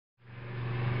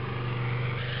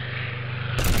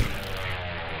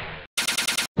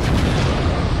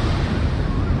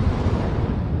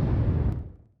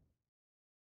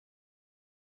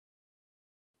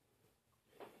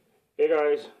Hey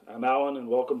guys, I'm Alan and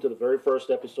welcome to the very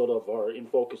first episode of our In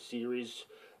Focus series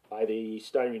by the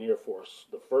Styrene Air Force.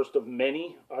 The first of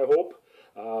many, I hope,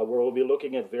 where we'll be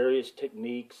looking at various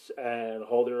techniques and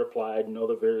how they're applied in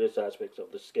other various aspects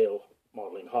of the scale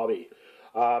modeling hobby.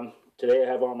 Today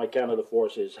I have on my Canada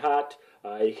Forces hat.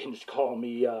 You can just call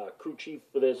me crew chief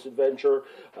for this adventure.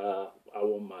 I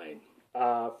won't mind.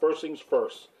 First things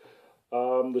first.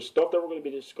 The stuff that we're going to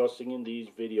be discussing in these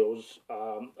videos,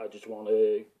 I just want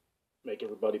to make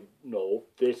everybody know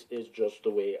this is just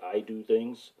the way I do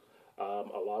things.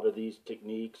 A lot of these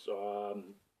techniques are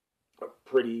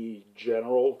pretty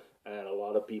general and a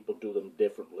lot of people do them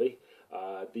differently.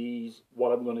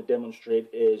 What I'm going to demonstrate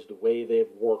is the way they've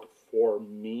worked for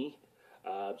me.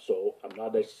 So I'm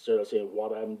not necessarily saying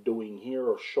what I'm doing here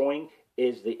or showing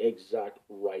is the exact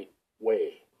right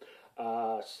way.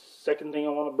 Second thing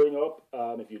I want to bring up,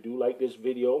 if you do like this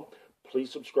video,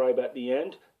 please subscribe at the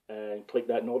end and click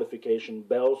that notification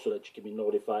bell so that you can be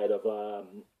notified of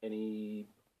any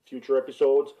future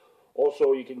episodes.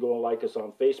 Also, you can go and like us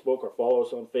on Facebook or follow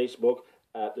us on Facebook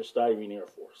at the Styrene Air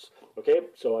Force. Okay,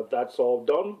 so if that's all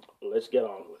done, let's get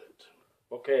on with it.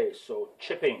 Okay, so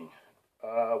chipping.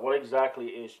 What exactly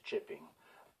is chipping?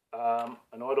 I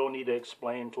know I don't need to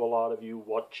explain to a lot of you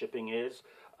what chipping is,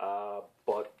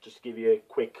 but just to give you a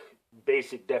quick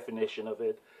basic definition of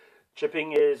it.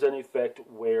 Chipping is an effect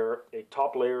where a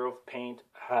top layer of paint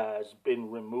has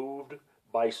been removed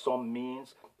by some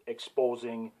means,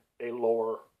 exposing a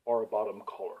lower or a bottom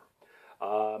color.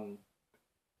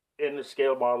 In the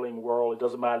scale modeling world, it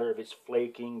doesn't matter if it's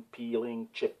flaking, peeling,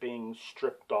 chipping,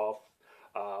 stripped off,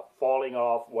 falling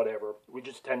off, whatever. We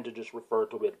just tend to just refer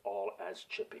to it all as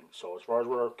chipping. So as far as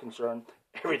we're concerned,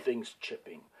 everything's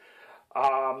chipping.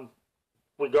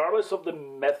 Regardless of the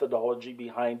methodology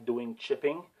behind doing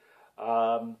chipping,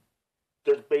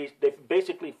 they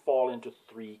basically fall into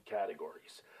three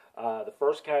categories. The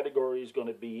first category is going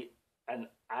to be an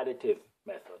additive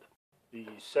method. The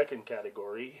second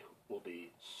category will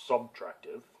be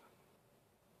subtractive.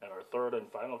 And our third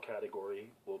and final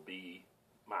category will be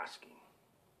masking.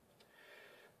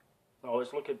 Now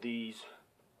let's look at these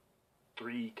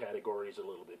three categories a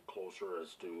little bit closer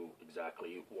as to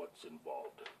exactly what's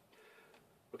involved.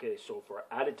 Okay, so for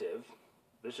additive,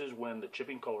 this is when the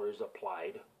chipping color is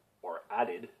applied or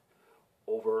added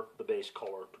over the base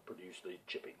color to produce the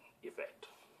chipping effect.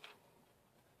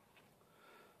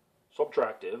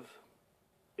 Subtractive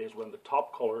is when the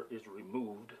top color is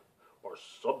removed or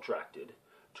subtracted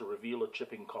to reveal a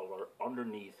chipping color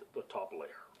underneath the top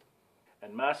layer.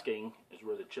 And masking is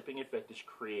where the chipping effect is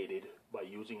created by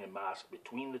using a mask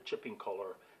between the chipping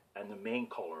color and the main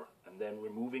color, and then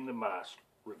removing the mask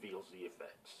reveals the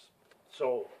effects.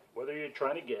 So whether you're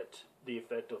trying to get the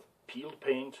effect of peeled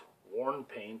paint, worn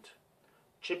paint,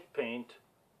 chipped paint,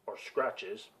 or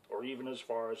scratches, or even as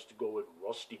far as to go with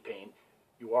rusty paint,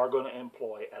 you are going to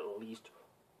employ at least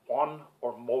one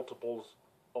or multiples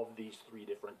of these three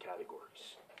different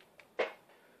categories.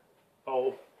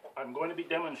 So I'm going to be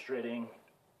demonstrating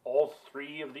all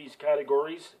three of these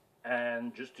categories,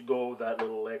 and just to go that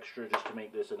little extra, just to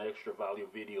make this an extra value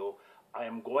video, I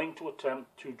am going to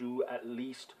attempt to do at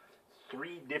least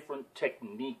three different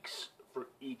techniques for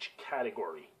each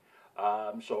category.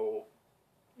 So,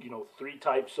 three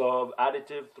types of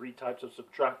additive, three types of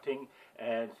subtracting,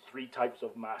 and three types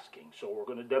of masking. So we're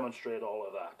going to demonstrate all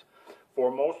of that.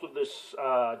 For most of this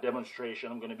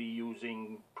demonstration, I'm going to be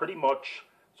using pretty much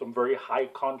some very high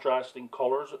contrasting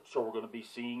colors. So we're going to be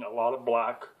seeing a lot of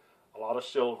black, a lot of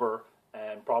silver,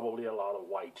 and probably a lot of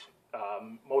white.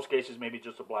 Most cases maybe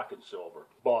just a black and silver.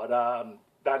 But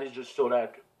that is just so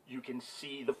that you can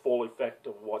see the full effect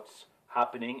of what's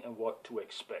happening and what to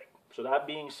expect. So that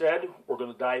being said, we're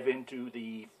going to dive into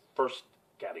the first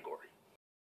category.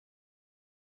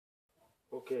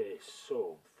 Okay,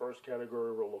 so the first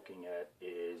category we're looking at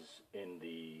is in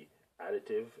the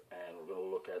additive, and we're going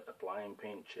to look at applying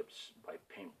paint chips by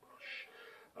paintbrush.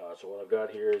 So what I've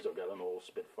got here is I've got an old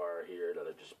Spitfire here that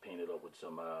I just painted up with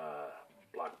some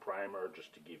black primer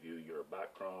just to give you your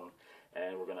background,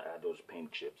 and we're going to add those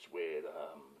paint chips with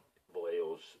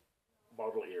Vallejo's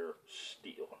Bottle Ear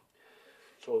Steel.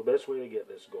 So the best way to get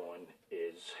this going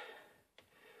is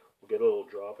we'll get a little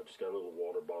drop. I just got a little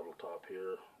water bottle top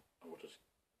here, and we'll just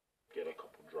get a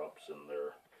couple drops in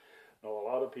there. Now a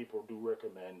lot of people do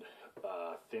recommend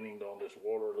thinning down this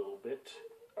water a little bit.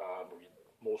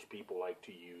 Most people like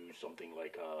to use something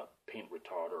like a paint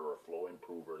retarder or a flow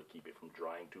improver to keep it from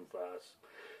drying too fast.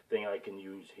 Thing I can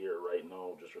use here right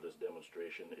now just for this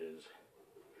demonstration is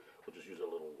we'll just use a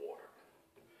little water.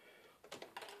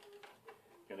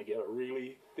 Gonna get a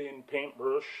really thin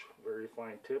paintbrush, very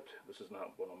fine tipped. This is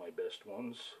not one of my best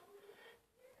ones.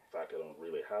 In fact, I don't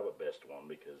really have a best one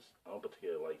because I don't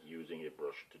particularly like using a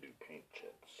brush to do paint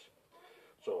chips.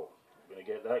 So I'm gonna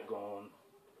get that going,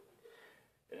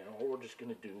 and then all we're just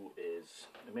gonna do is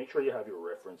make sure you have your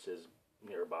references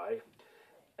nearby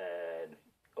and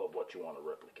of what you want to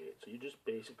replicate. So you're just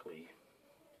basically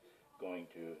going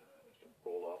to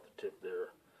roll off the tip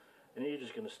there, and then you're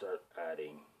just gonna start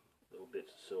adding little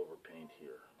bits of silver paint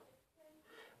here.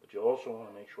 But you also want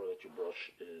to make sure that your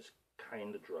brush is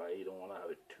kind of dry. You don't want to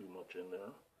have it too much in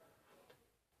there.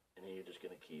 And then you're just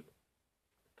going to keep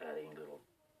adding little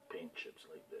paint chips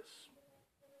like this,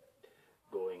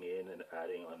 going in and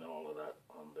adding on all of that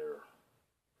on there,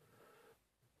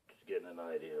 just getting an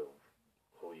idea of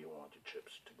how you want your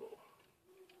chips to go.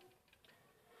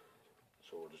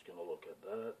 So we're just going to look at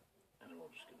that, and then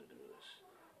we're just going to do this.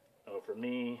 Now for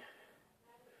me,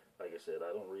 like I said, I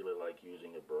don't really like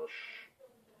using a brush,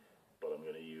 but I'm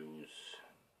going to use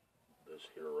this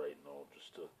here right now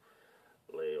just to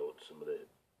lay out some of the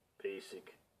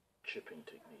basic chipping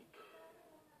technique.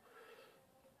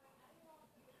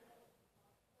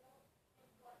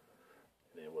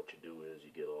 And then what you do is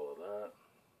you get all of that.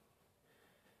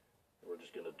 We're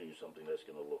just going to do something that's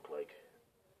going to look like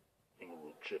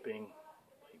ingroot chipping,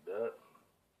 like that.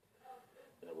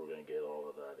 And then we're going to get all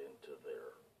of that into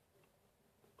there.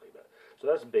 Like that. So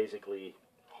that's basically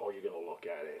how you're going to look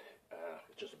at it.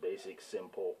 Just basic,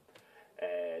 simple,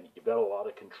 and you've got a lot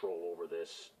of control over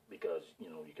this because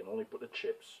you can only put the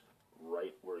chips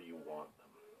right where you want them.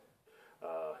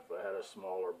 If I had a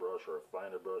smaller brush or a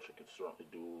finer brush, I could certainly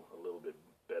do a little bit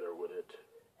better with it.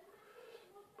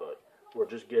 But we're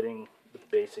just getting the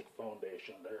basic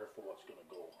foundation there for what's going to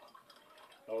go.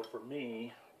 Now for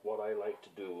me, what I like to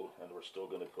do, and we're still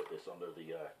going to put this under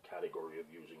the category of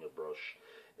using a brush,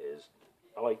 is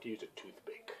I like to use a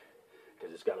toothpick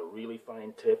because it's got a really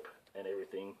fine tip and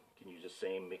everything. You can use the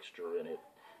same mixture in it.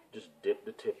 Just dip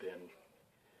the tip in,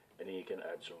 and then you can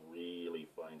add some really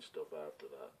fine stuff after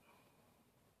that.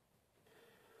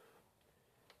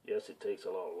 Yes, it takes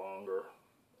a lot longer,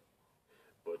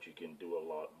 but you can do a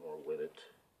lot more with it.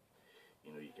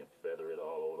 You can feather it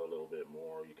all out a little bit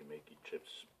more. You can make your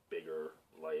chips bigger,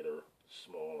 lighter,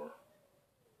 smaller.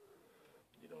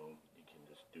 You can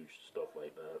just do stuff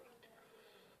like that.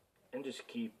 And just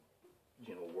keep,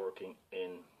 working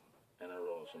in and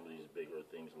around some of these bigger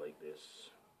things like this.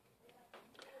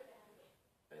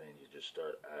 And then you just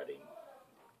start adding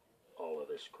all of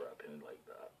this crap in like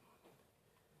that.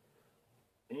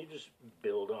 And you just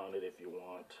build on it if you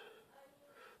want.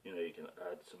 You can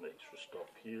add some extra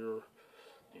stuff here.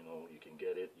 You can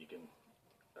get it. You can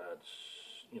add,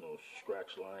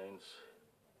 scratch lines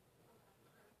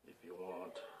if you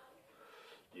want.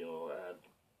 Add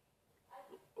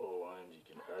all lines. You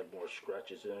can add more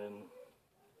scratches in.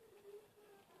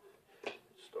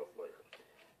 Stuff like that.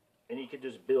 And you can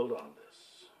just build on this.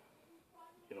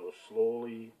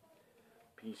 Slowly,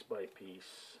 piece by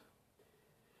piece.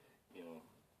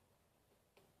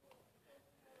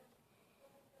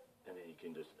 And then you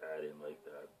can just add in like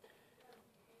that.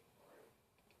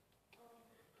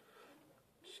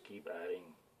 Just keep adding.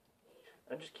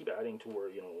 And just keep adding to where,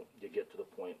 you get to the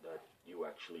point that you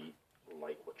actually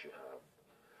like what you have.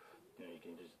 You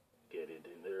can just get it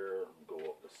in there, go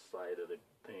up the side of the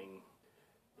thing.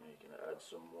 You can add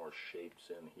some more shapes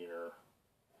in here.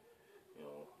 You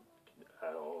can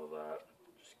add all of that.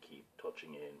 Just keep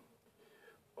touching in,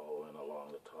 following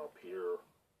along the top here.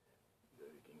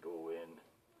 You can go in,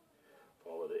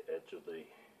 follow the edge of the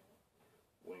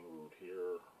wing root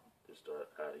here. Just start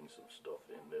adding some stuff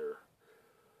in there.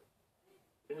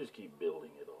 And just keep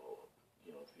building it all up.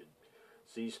 If you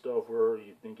see stuff where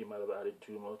you think you might have added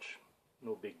too much,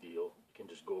 no big deal. You can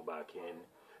just go back in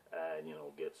and,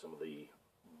 get some of the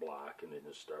black and then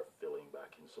just start filling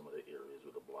back in some of the areas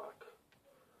with the black.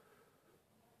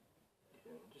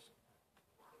 Just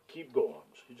keep going.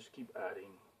 So you just keep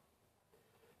adding,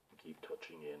 keep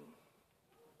touching in.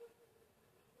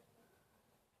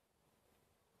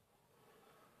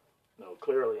 Now,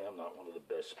 clearly, I'm not one of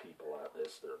the best people at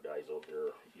this. There are guys out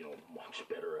there, much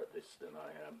better at this than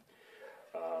I am.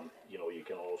 You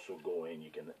can also go in,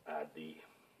 you can add the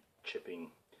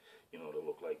chipping, to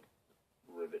look like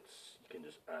rivets. You can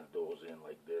just add those in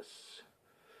like this.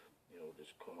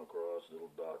 Just come across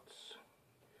little dots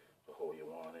how you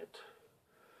want it.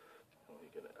 You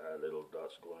can add little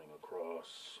dots going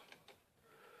across,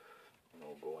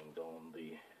 going down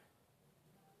the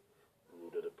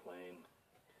root of the plane.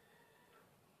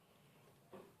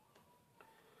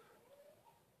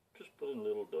 Just put in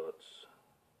little dots,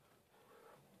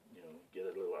 get a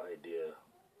little idea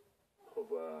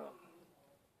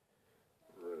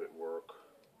rivet work.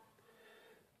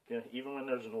 Yeah, even when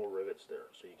there's no rivets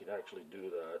there, so you can actually do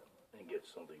that and get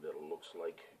something that looks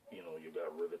like, you know, you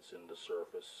got rivets in the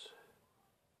surface.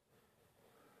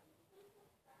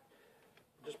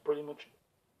 Just pretty much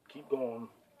keep going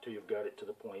till you've got it to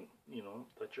the point, you know,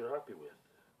 that you're happy with.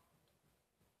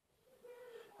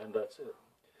 And that's it.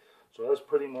 So that's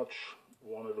pretty much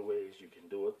one of the ways you can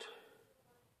do it.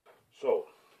 So,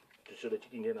 just so that you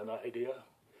can get an idea,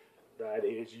 that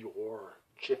is your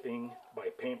chipping by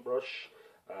paintbrush.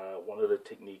 One of the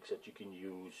techniques that you can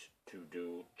use to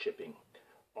do chipping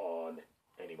on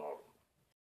any model.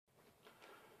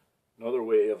 Another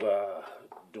way of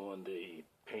doing the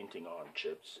painting on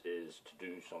chips is to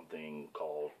do something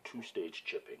called two-stage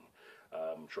chipping.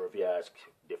 I'm sure if you ask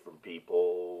different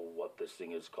people what this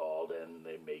thing is called, and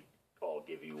they may all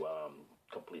give you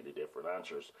completely different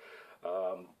answers.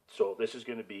 So this is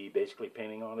going to be basically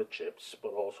painting on the chips,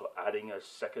 but also adding a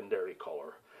secondary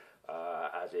color,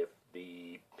 as if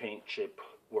the paint chip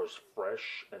was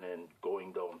fresh and then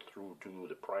going down through to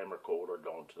the primer coat or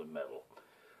down to the metal.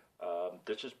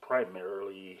 This is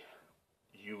primarily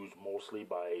used mostly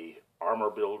by armor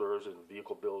builders and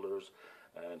vehicle builders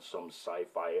and some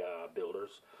sci-fi builders.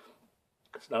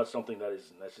 It's not something that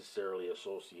is necessarily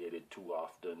associated too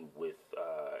often with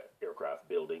aircraft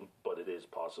building, but it is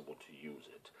possible to use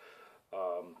it.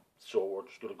 So we're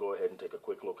just going to go ahead and take a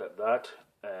quick look at that.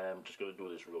 I'm just going to do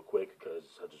this real quick because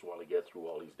I just want to get through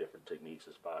all these different techniques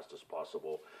as fast as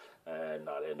possible and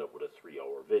not end up with a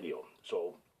 3-hour video.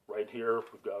 So right here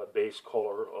we've got a base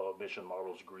color of Mission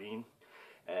Models green,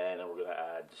 and then we're going to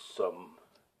add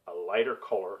a lighter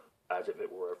color as if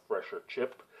it were a fresher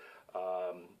chip,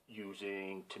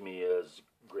 using Tamiya's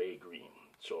gray green.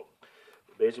 So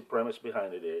the basic premise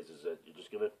behind it is that you're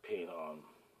just going to paint on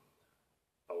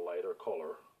a lighter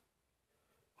color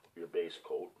your base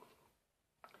coat.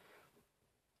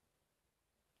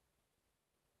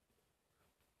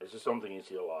 This is something you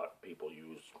see a lot people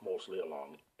use, mostly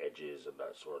along edges and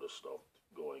that sort of stuff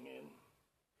going in.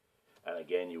 And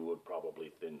again, you would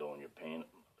probably thin down your paint.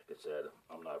 Like I said,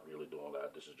 I'm not really doing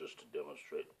that. This is just to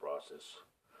demonstrate the process.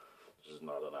 This is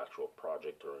not an actual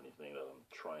project or anything that I'm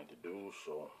trying to do,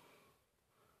 so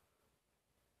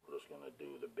we're just going to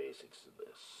do the basics of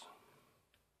this.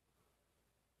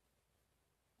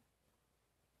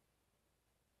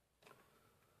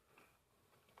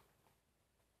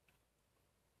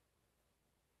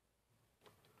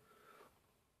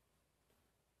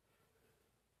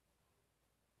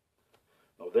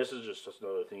 Now this is just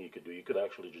another thing you could do. You could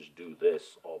actually just do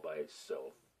this all by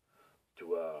itself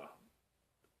to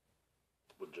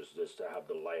with just this to have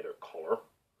the lighter color,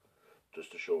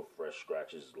 just to show fresh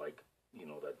scratches, like, you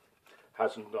know, that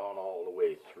hasn't gone all the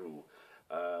way through.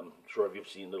 Sure, if you've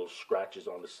seen little scratches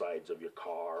on the sides of your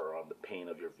car or on the paint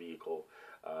of your vehicle,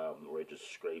 where it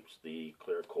just scrapes the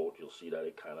clear coat, you'll see that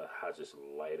it kind of has this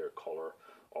lighter color,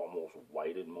 almost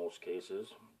white in most cases.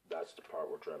 That's the part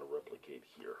we're trying to replicate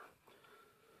here.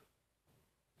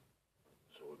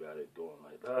 So we got it going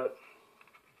like that.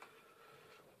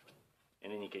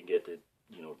 And then you can get it,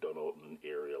 you know, done out in an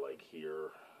area like here,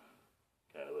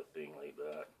 kind of a thing like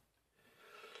that.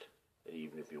 And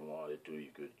even if you wanted to,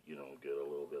 you could, you know, get a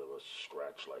little bit of a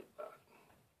scratch like that.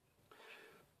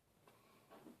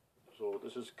 So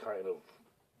this is kind of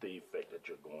the effect that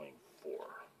you're going for.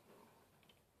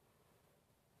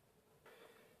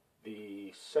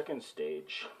 The second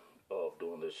stage of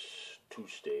doing this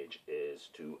two-stage is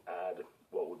to add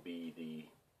what would be the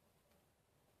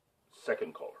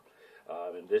second color.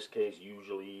 In this case,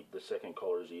 usually the second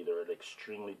color is either an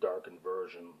extremely darkened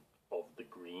version of the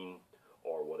green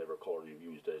or whatever color you've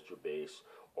used as your base,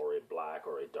 or a black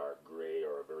or a dark gray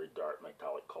or a very dark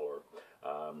metallic color.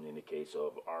 In the case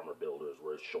of armor builders,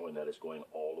 where it's showing that it's going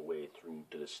all the way through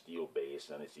to the steel base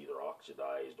and it's either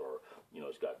oxidized or, you know,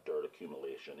 it's got dirt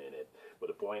accumulation in it. But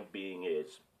the point being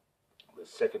is, the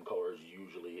second color is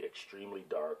usually extremely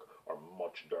dark or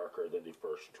much darker than the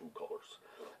first two colors.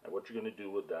 And what you're going to do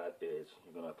with that is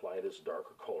you're going to apply this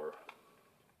darker color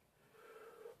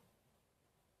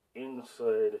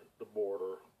inside the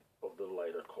border of the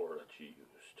lighter color that you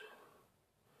used.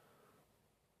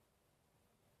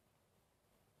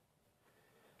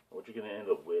 And what you're going to end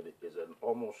up with is an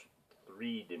almost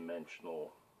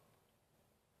three-dimensional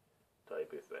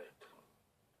type effect.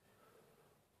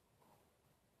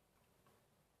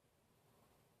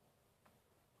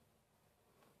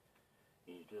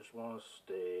 You just want to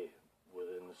stay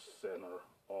within the center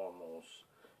almost.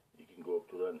 You can go up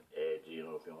to an edge, you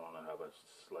know, if you want to have a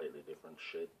slightly different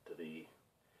shade to the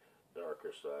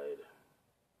darker side.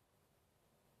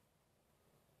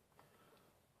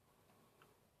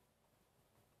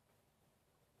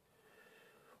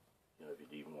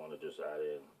 just add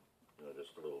in,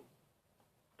 just a little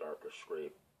darker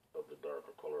scrape of the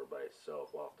darker color by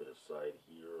itself off to the side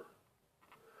here.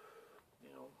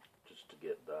 Just to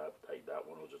get that, like that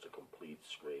one was just a complete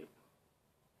scrape.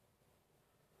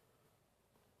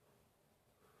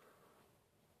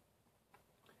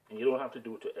 And you don't have to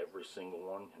do it to every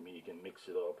single one. I mean, you can mix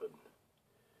it up, and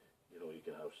you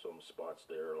can have some spots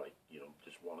there, like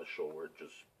just want to show where it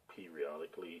just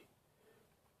periodically,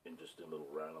 in just in little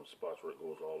random spots where it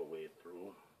goes all the way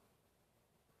through.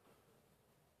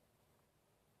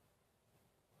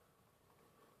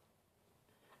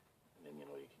 And then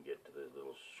you can get to the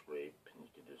little scrape, and you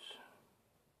can just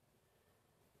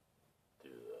do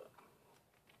that.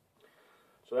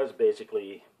 So that's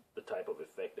basically the type of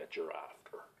effect that you're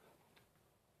after.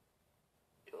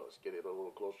 Let's get it a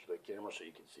little closer to the camera so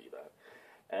you can see that.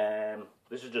 And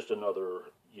this is just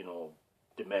another,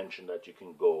 dimension that you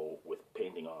can go with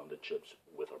painting on the chips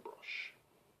with a brush.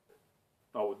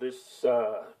 Now with this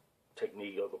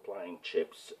technique of applying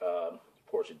chips, of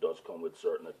course it does come with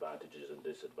certain advantages and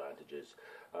disadvantages.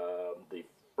 The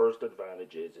first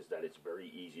advantage is that it's very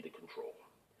easy to control,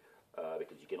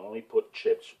 because you can only put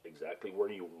chips exactly where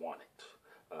you want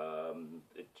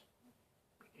it.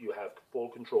 You have full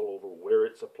control over where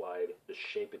it's applied, the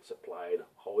shape it's applied,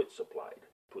 how it's applied.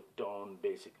 Put down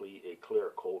basically a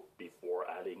clear coat before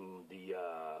adding the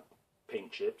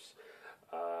paint chips.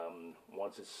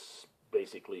 Once it's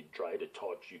basically dry to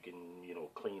touch, you can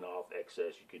clean off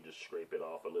excess. You can just scrape it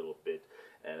off a little bit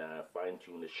and fine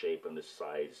tune the shape and the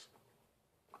size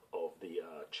of the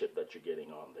chip that you're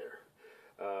getting on there.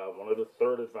 One of the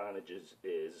third advantages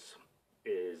is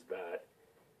that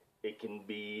it can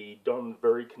be done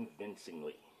very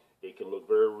convincingly. It can look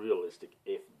very realistic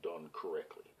if done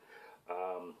correctly,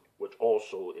 which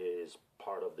also is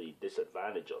part of the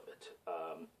disadvantage of it.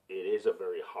 It is a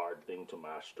very hard thing to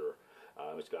master.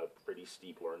 It's got a pretty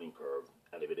steep learning curve,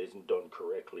 and if it isn't done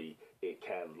correctly, it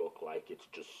can look like it's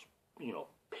just,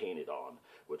 painted on,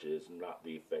 which is not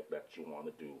the effect that you want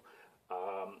to do.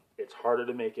 It's harder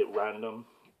to make it random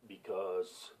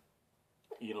because,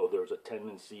 there's a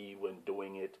tendency when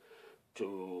doing it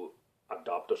to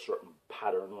adopt a certain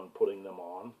pattern when putting them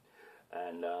on,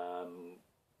 and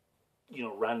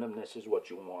randomness is what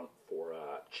you want for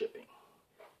chipping.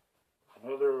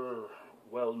 Another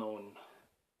well-known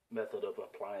method of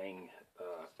applying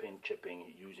paint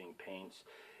chipping using paints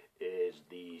is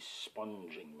the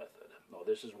sponging method. Now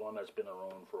this is one that's been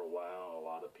around for a while. A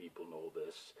lot of people know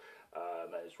this.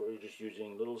 And it's where you're just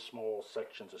using little small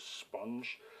sections of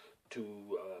sponge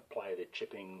to apply the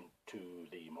chipping to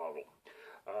the model.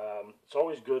 It's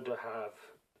always good to have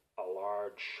a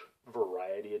large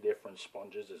variety of different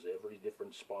sponges, as every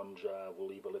different sponge will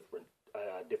leave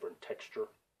a different texture,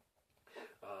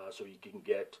 so you can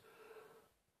get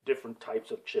different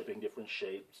types of chipping, different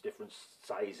shapes, different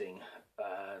sizing,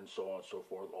 and so on and so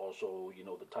forth. Also,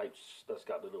 the types that's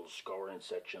got the little scouring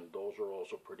section, those are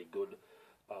also pretty good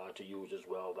to use as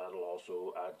well. That'll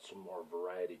also add some more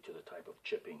variety to the type of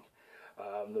chipping.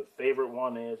 The favorite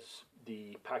one is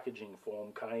the packaging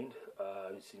foam kind.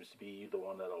 It seems to be the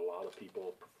one that a lot of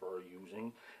people prefer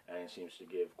using, and it seems to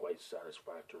give quite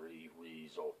satisfactory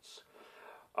results.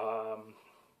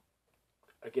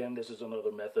 Again, this is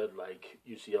another method like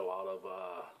you see a lot of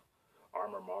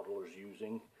armor modelers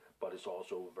using, but it's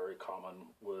also very common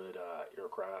with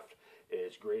aircraft.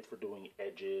 It's great for doing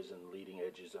edges and leading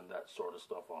edges and that sort of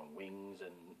stuff on wings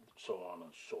and so on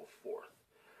and so forth.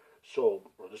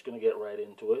 So we're just going to get right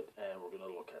into it, and we're going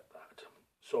to look at that.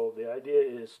 So the idea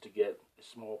is to get a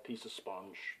small piece of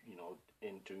sponge,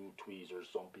 into tweezers.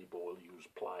 Some people will use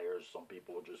pliers. Some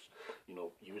people will just,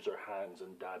 use their hands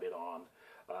and dab it on.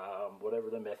 Whatever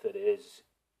the method is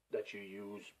that you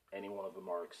use, any one of them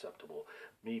are acceptable.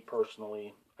 Me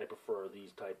personally, I prefer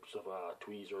these types of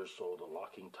tweezers, so the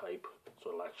locking type, so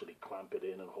it'll actually clamp it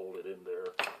in and hold it in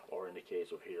there, or in the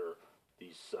case of here,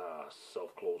 these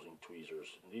self-closing tweezers.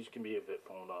 And these can be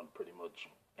found on pretty much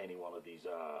any one of these,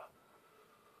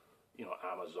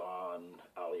 Amazon,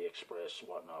 AliExpress,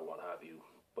 whatnot, what have you.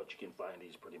 But you can find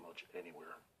these pretty much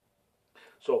anywhere.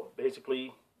 So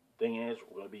basically, thing is,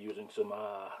 we're going to be using some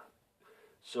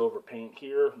silver paint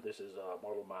here. This is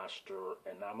Model Master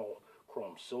Enamel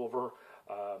Chrome Silver.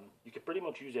 You can pretty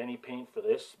much use any paint for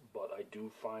this, but I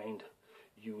do find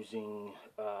using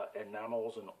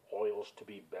enamels and oils to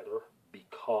be better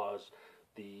because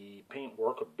the paint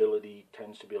workability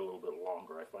tends to be a little bit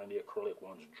longer. I find the acrylic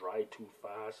ones dry too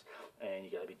fast, and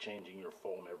you got to be changing your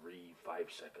foam every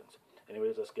 5 seconds.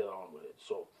 Anyways, let's get on with it.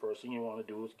 So first thing you want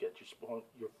to do is get your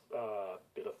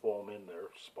bit of foam in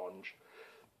there, sponge,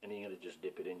 and you're going to just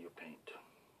dip it in your paint.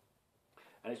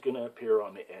 and it's going to appear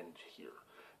on the end here.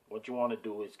 What you want to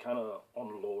do is kind of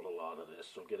unload a lot of this.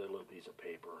 So get a little piece of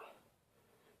paper,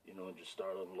 you know, and just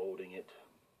start unloading it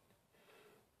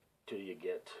till you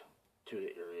get to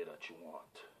the area that you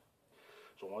want.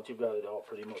 So once you've got it all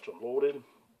pretty much unloaded,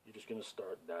 you're just going to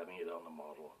start dabbing it on the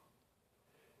model.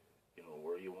 You know,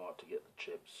 where you want to get the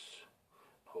chips,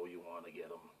 how you want to get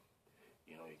them.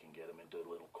 You know, you can get them into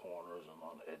little corners and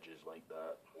on edges like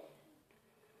that.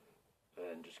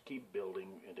 And just keep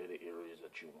building into the areas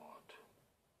that you want.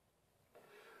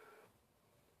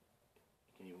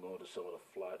 You can even go into some of the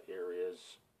flat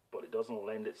areas, but it doesn't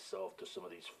lend itself to some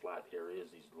of these flat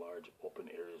areas, these large open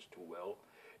areas too well.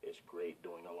 It's great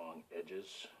doing along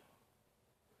edges.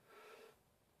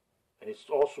 And it's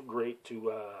also great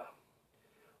to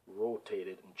rotate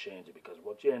it and change it, because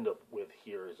what you end up with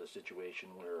here is a situation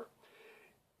where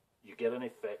you get an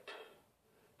effect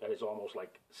that is almost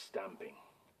like stamping.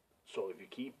 So if you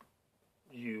keep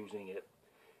using it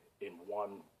in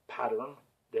one pattern,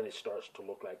 then it starts to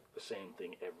look like the same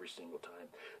thing every single time.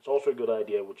 It's also a good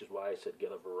idea, which is why I said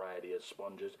get a variety of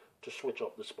sponges, to switch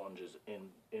up the sponges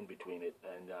in between it,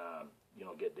 and you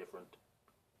know, get different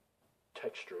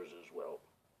textures as well.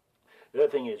 The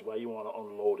other thing is, why you want to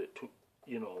unload it,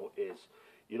 you know, is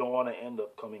you don't want to end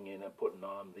up coming in and putting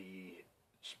on the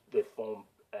foam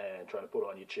and trying to put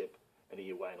on your chip, and then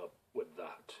you wind up with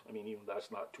that. I mean, even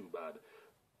that's not too bad.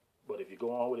 But if you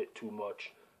go on with it too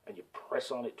much and you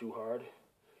press on it too hard,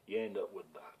 you end up with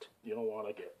that. You don't want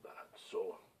to get that.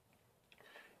 So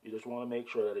you just want to make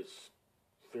sure that it's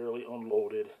fairly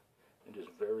unloaded and just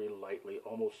very lightly,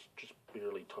 almost just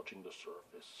barely touching the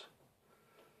surface.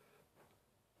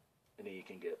 And then you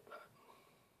can get that.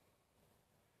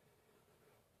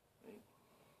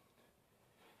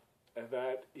 And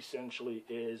that essentially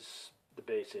is the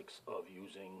basics of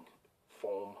using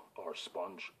foam or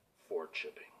sponge for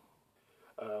chipping.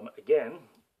 Again,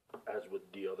 as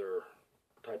with the other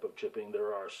type of chipping,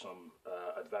 there are some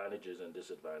advantages and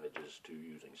disadvantages to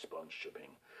using sponge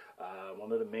chipping.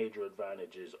 One of the major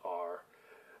advantages are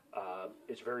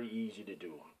it's very easy to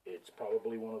do. It's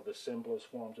probably one of the simplest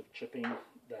forms of chipping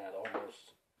that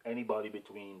almost anybody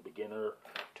between beginner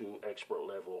to expert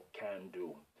level can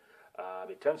do.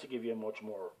 It tends to give you a much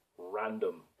more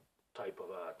random type of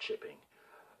chipping,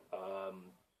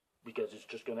 because it's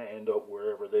just going to end up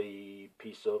wherever the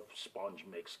piece of sponge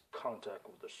makes contact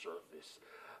with the surface.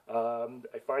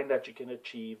 I find that you can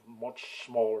achieve much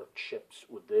smaller chips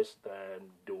with this than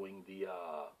doing the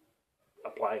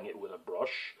applying it with a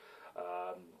brush,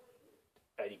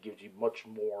 and it gives you much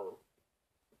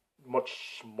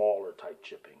smaller type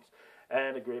chippings.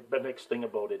 And the next thing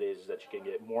about it is that you can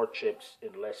get more chips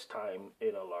in less time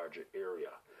in a larger area.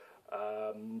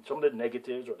 Some of the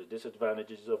negatives or the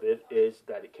disadvantages of it is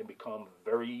that it can become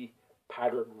very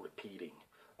pattern repeating,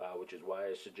 which is why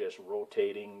I suggest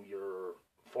rotating your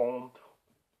foam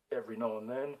every now and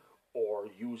then, or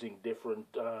using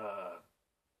different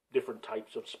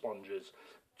types of sponges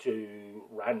to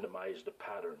randomize the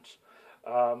patterns.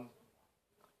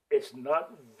 It's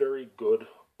not very good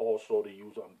also to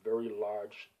use on very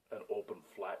large and open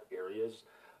flat areas.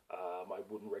 I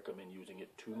wouldn't recommend using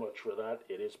it too much for that.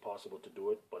 It is possible to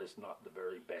do it, but it's not the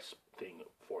very best thing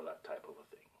for that type of a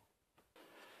thing.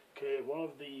 Okay, one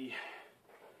of the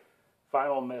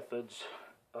final methods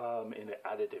in the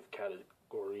additive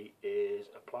category is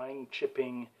applying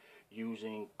chipping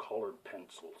using colored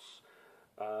pencils.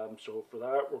 So for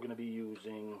that, we're going to be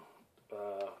using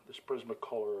this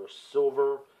Prismacolor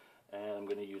Silver, and I'm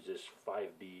going to use this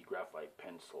 5B graphite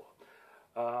pencil.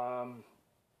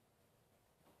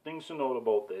 Things to note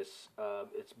about this,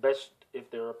 it's best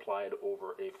if they're applied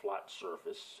over a flat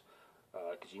surface,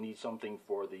 because you need something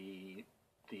for the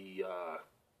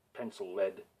pencil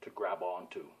lead to grab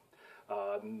onto.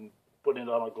 Putting it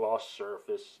on a gloss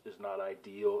surface is not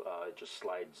ideal. It just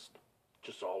slides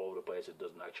just all over the place. It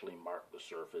doesn't actually mark the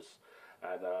surface.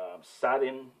 And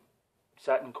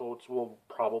satin coats will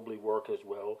probably work as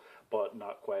well, but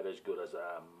not quite as good as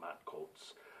matte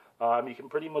coats. You can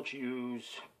pretty much use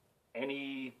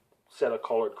any set of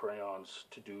colored crayons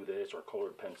to do this, or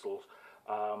colored pencils,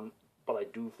 but I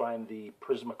do find the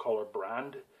Prismacolor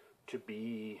brand to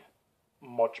be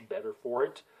much better for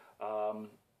it.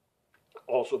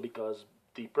 Also because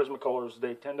the Prismacolors,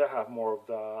 they tend to have more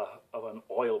of an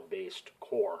oil-based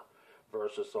core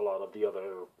versus a lot of the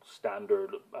other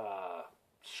standard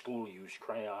school-use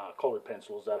colored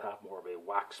pencils that have more of a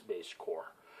wax-based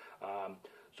core.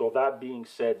 So that being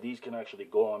said, these can actually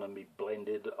go on and be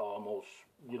blended almost,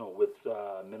 you know, with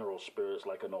mineral spirits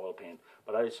like an oil paint.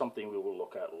 But that is something we will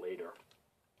look at later.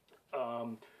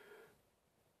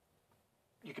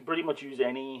 You can pretty much use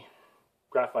any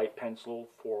graphite pencil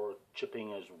for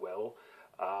chipping as well.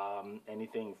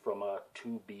 Anything from a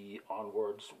 2B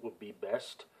onwards would be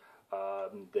best.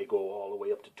 They go all the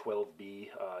way up to 12B.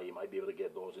 You might be able to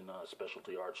get those in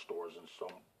specialty art stores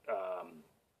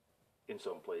in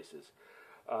some places.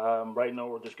 Right now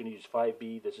we're just going to use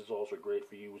 5B. This is also great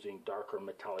for using darker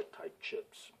metallic type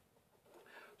chips.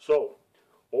 So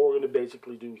what we're going to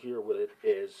basically do here with it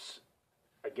is,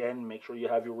 again, make sure you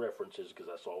have your references because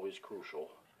that's always crucial.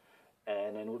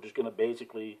 And then we're just going to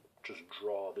basically just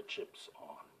draw the chips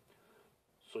on.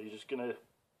 So you're just going to,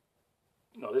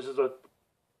 this is a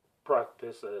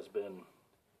practice that has been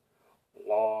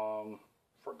long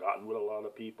forgotten with a lot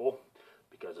of people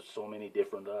because there's so many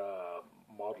different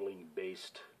modeling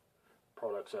based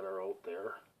products that are out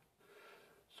there.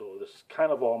 So this is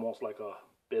kind of almost like a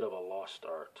bit of a lost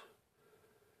art,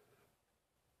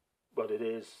 but it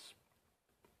is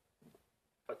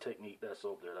a technique that's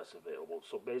out there that's available.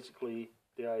 So basically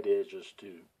the idea is just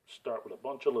to start with a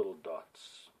bunch of little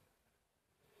dots.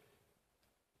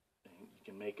 And you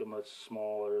can make them as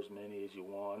small or as many as you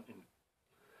want,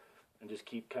 and just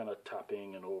keep kind of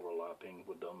tapping and overlapping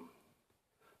with them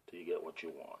till you get what you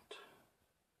want.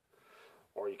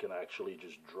 Or you can actually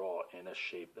just draw in a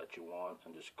shape that you want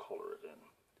and just color it in.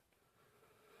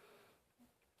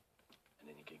 And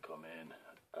then you can come in,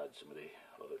 add some of the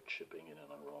other chipping in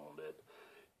and around it.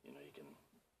 You can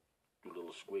do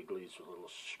little squigglies or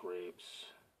little scrapes.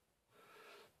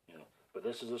 But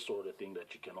this is the sort of thing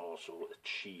that you can also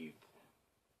achieve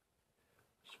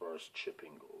as far as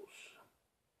chipping goes.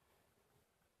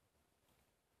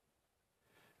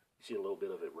 You see a little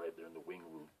bit of it right there in the wing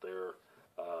root there.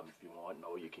 If you want,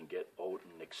 you can get out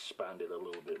and expand it a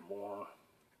little bit more.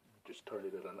 Just turn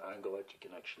it at an angle that you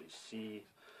can actually see.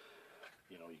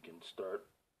 You can start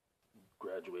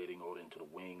graduating out into the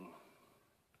wing.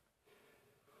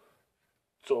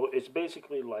 So it's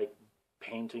basically like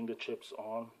painting the chips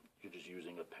on. You're just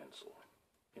using a pencil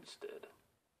instead.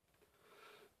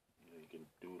 You can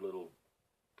do little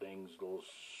things, those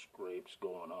scrapes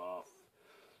going off.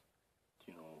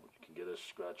 You can get a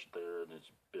scratch there and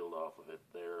just build off of it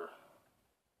there.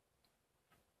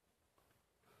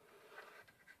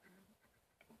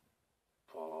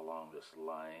 Follow along this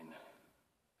line.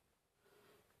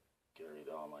 Carry it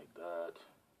on like that.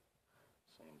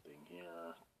 Same thing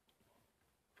here.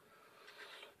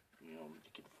 You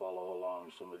can follow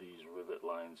along some of these rivet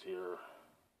lines here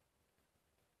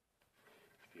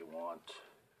if you want.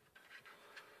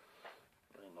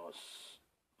 I know it's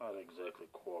not exactly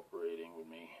cooperating with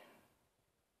me.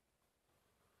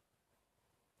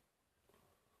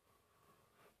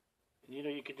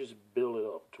 You could just build it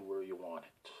up to where you want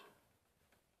it.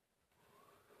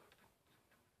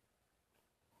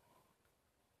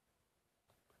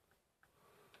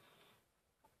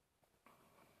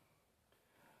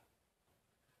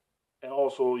 And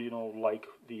also, like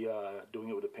the doing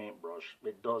it with a paintbrush,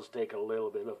 it does take a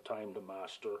little bit of time to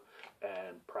master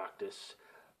and practice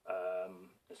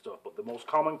and stuff. But the most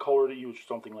common color to use for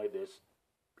something like this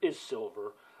is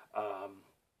silver.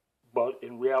 But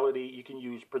in reality, you can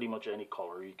use pretty much any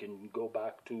color. You can go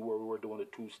back to where we were doing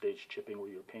a two-stage chipping where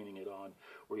you're painting it on,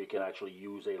 where you can actually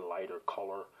use a lighter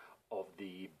color of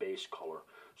the base color.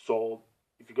 So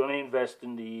if you're going to invest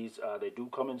in these, they do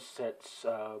come in sets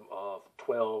of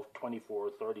 12, 24,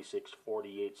 36,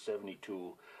 48,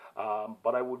 72.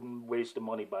 But I wouldn't waste the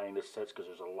money buying the sets because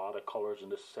there's a lot of colors in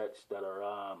the sets that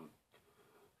are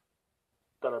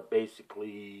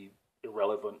basically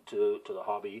irrelevant to the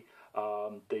hobby.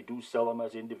 They do sell them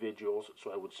as individuals,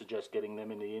 so I would suggest getting them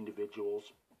in the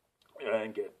individuals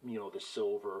and get, the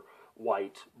silver,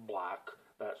 white, black,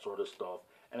 that sort of stuff.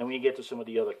 And then when you get to some of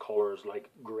the other colors like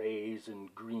grays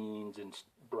and greens and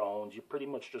browns, you pretty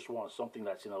much just want something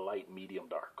that's in a light, medium,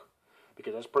 dark.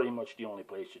 Because that's pretty much the only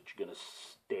place that you're going to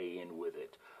stay in with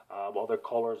it. Other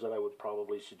colors that I would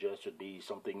probably suggest would be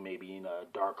something maybe in a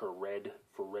darker red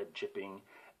for red chipping,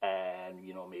 and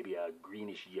maybe a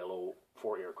greenish yellow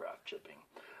for aircraft chipping.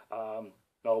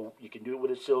 Now you can do it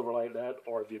with a silver like that,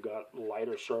 or if you've got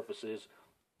lighter surfaces,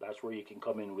 that's where you can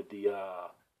come in with the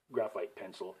graphite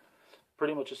pencil.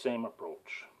 Pretty much the same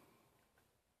approach.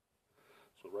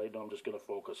 So right now I'm just going to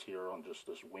focus here on just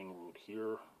this wing root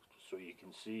here, so you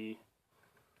can see.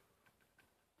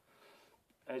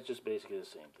 And it's just basically the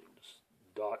same thing, just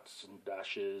dots and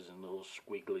dashes and little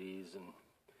squigglies, and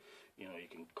you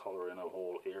can color in a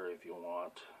whole area if you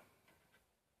want.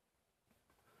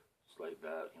 Just like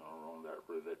that, around that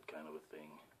rivet kind of a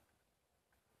thing.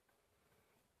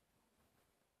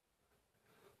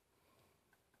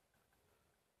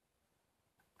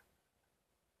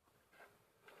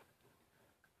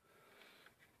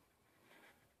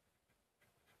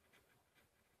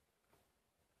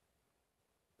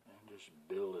 Just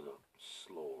build it up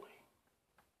slowly.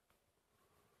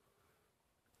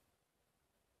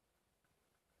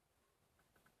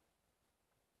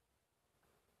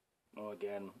 Now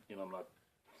again, I'm not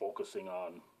focusing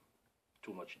on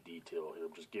too much detail here.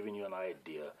 I'm just giving you an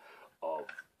idea of,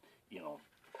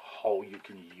 how you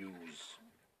can use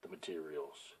the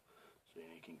materials. So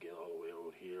you can get all the way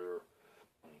out here,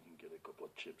 and you can get a couple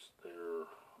of chips there,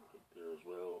 right there as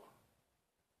well.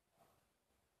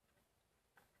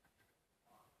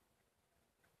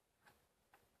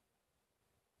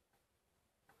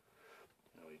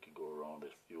 You can go around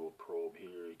this fuel probe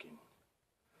here. You can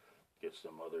get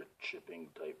some other chipping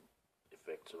type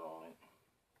effects on it.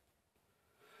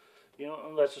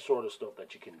 And that's the sort of stuff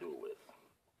that you can do with.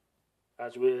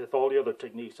 As with all the other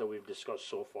techniques that we've discussed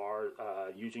so far,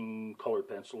 using colored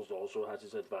pencils also has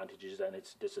its advantages and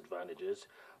its disadvantages.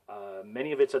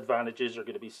 Many of its advantages are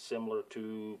going to be similar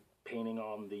to painting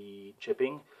on the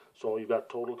chipping. So you've got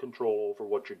total control over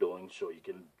what you're doing, so you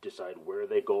can decide where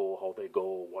they go, how they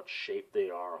go, what shape they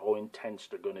are, how intense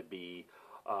they're going to be,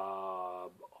 how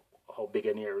big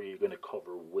an area you're going to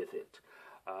cover with it.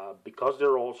 Because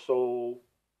they're also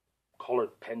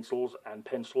colored pencils and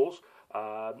pencils,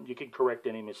 you can correct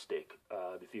any mistake.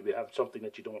 If you have something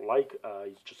that you don't like,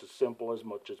 it's just as simple as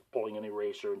much as pulling an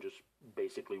eraser and just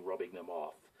basically rubbing them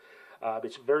off.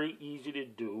 It's very easy to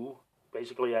do.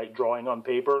 Basically, drawing on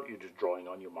paper, you're just drawing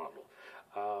on your model.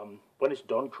 When it's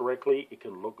done correctly, it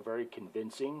can look very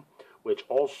convincing, which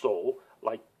also,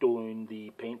 like doing the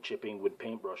paint chipping with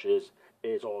paintbrushes,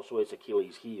 is also its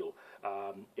Achilles heel.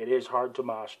 It is hard to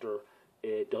master.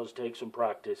 It does take some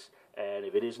practice, and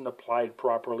if it isn't applied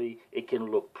properly, it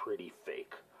can look pretty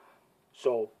fake.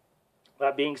 So,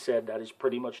 that being said, that is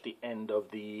pretty much the end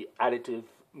of the additive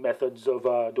methods of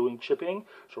doing chipping.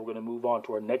 So we're going to move on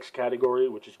to our next category,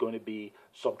 which is going to be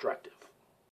subtractive.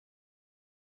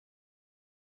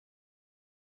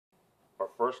 Our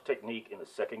first technique in the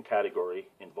second category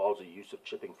involves the use of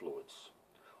chipping fluids,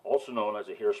 also known as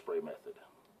a hairspray method.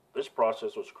 This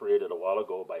process was created a while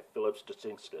ago by Philips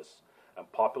Stasinskas and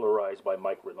popularized by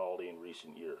Mike Rinaldi in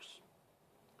recent years.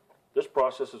 This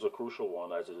process is a crucial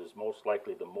one, as it is most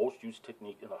likely the most used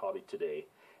technique in the hobby today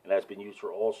and has been used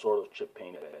for all sorts of chip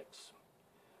paint effects.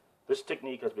 This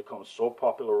technique has become so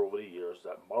popular over the years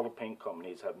that model paint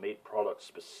companies have made products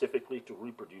specifically to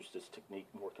reproduce this technique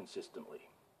more consistently.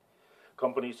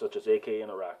 Companies such as AK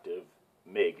Interactive,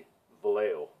 MIG,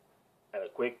 Vallejo, and a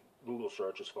quick Google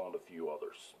search has found a few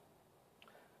others.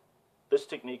 This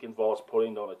technique involves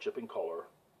putting down a chipping color,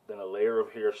 then a layer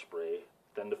of hairspray,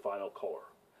 then the final color.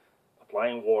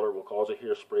 Applying water will cause a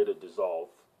hairspray to dissolve,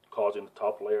 causing the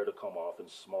top layer to come off in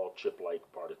small chip-like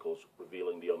particles,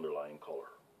 revealing the underlying color.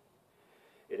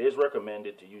 It is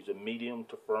recommended to use a medium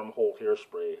to firm hole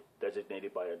hairspray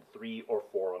designated by a 3 or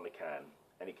 4 on the can,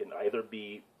 and it can either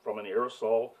be from an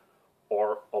aerosol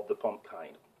or of the pump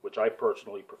kind, which I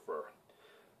personally prefer.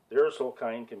 The aerosol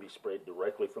kind can be sprayed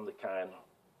directly from the can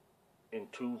in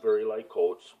 2 very light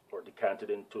coats or decanted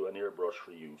into an airbrush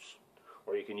for use.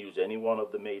 Or you can use any one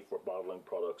of the made-for-bottling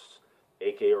products.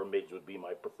 AK or MIGs would be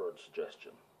my preferred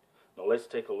suggestion. Now let's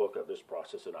take a look at this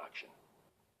process in action.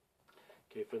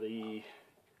 Okay, for the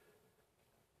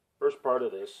first part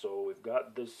of this, so we've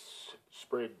got this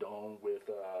sprayed down with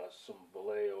some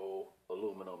Vallejo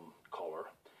aluminum color.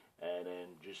 And then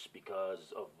just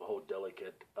because of how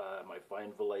delicate my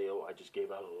fine Vallejo, I just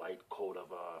gave it a light coat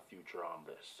of Future on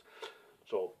this.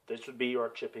 So this would be our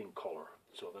chipping color.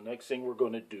 So the next thing we're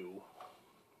going to do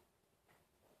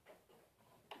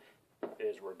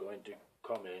is we're going to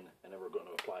come in and then we're going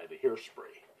to apply the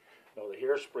hairspray. Now the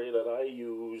hairspray that I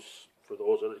use, for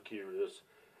those that are curious,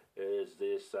 is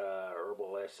this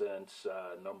Herbal Essence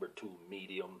number 2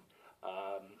 medium.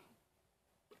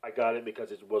 I got it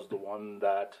because it was the one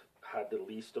that had the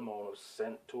least amount of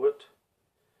scent to it.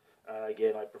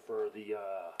 Again, I prefer the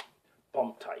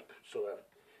pump type, so that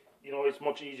it's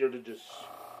much easier to just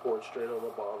pour it straight out of the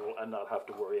bottle and not have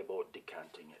to worry about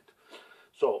decanting it.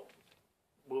 So,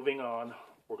 moving on,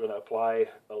 we're going to apply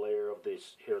a layer of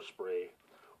this hairspray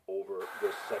over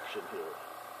this section here.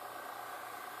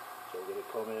 So we're going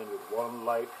to come in with one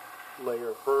light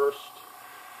layer first.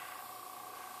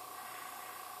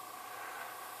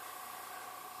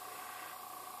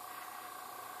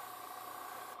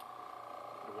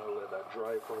 We're going to let that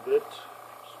dry for a bit.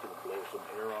 Just going to blow some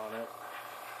air on it.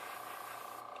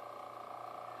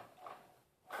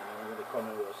 And then I'm going to come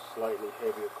in with a slightly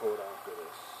heavier coat after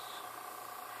this.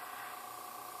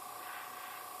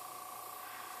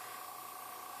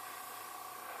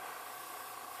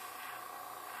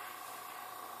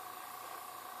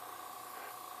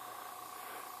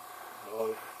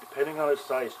 Depending on the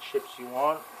size chips you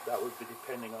want, that would be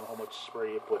depending on how much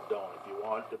spray you put down. If you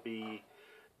want to be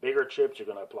bigger chips, you're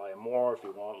going to apply more. If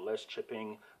you want less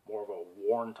chipping, more of a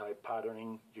worn type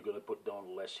patterning, you're going to put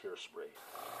down less hairspray.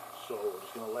 So we're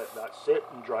just going to let that sit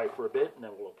and dry for a bit, and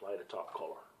then we'll apply the top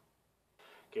color.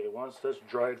 Okay, once that's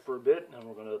dried for a bit, then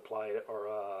we're going to apply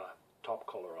our top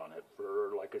color on it. For,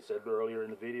 like I said earlier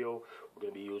in the video, we're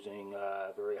going to be using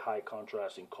very high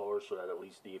contrasting colors so that at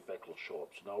least the effect will show up.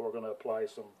 So now we're going to apply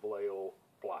some Vallejo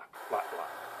black, flat black.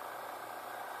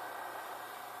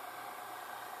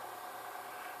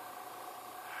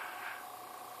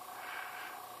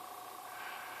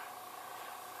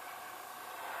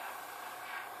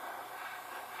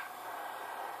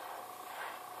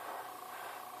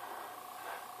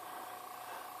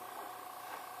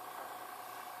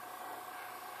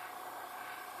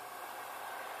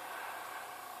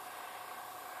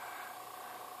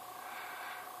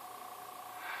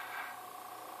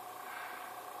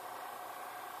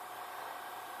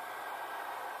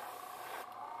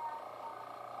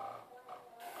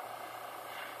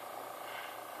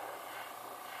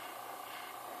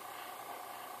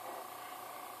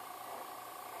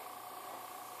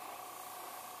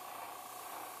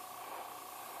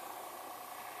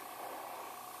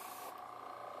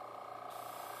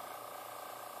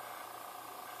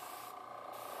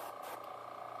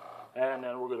 And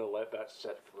then we're going to let that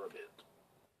set for a bit.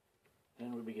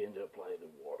 Then we begin to apply the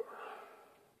water.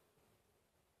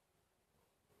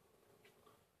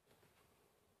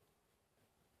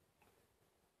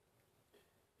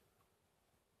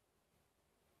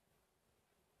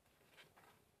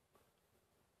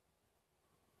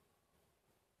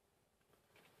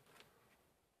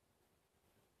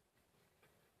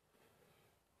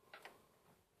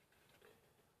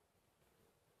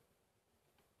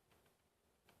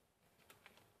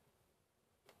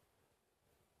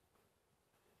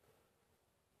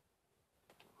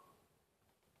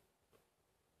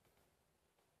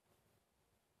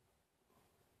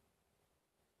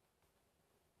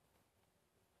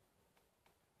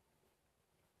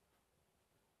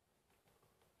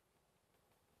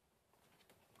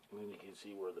 And then you can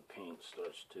see where the paint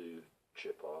starts to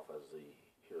chip off as the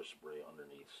hairspray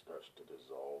underneath starts to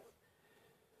dissolve.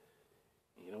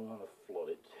 You don't want to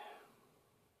flood it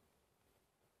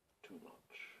too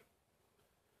much,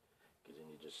 because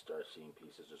then you just start seeing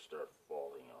pieces just start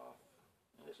falling off.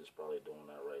 And this is probably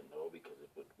doing that right now because it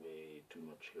put way too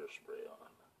much hairspray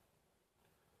on.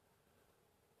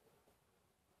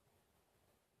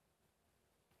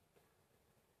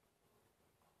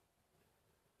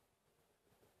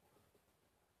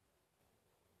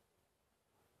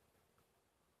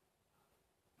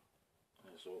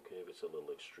 It's okay if it's a little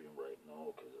extreme right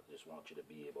now because I just want you to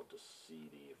be able to see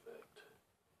the effect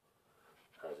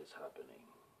as it's happening.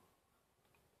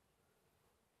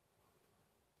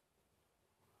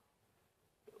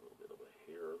 A little bit of a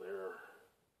hair there.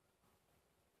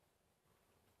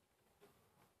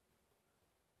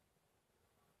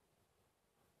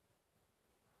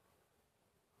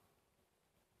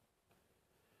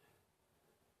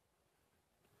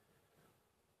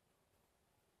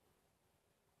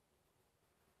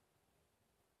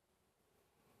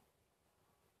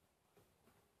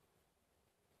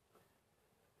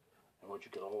 What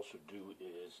you can also do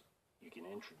is you can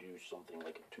introduce something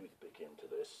like a toothpick into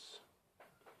this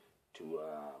to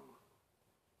as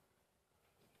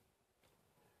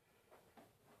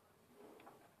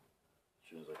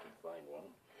soon as I can find one,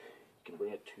 you can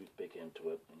bring a toothpick into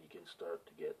it and you can start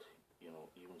to get, you know,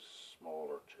 even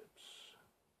smaller chips.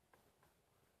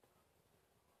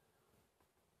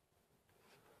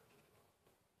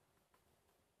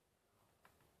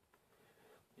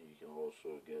 You can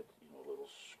also get, you know, little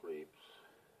scrapes.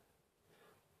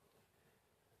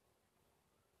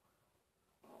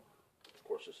 Well, of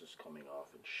course, this is coming off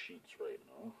in sheets right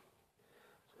now.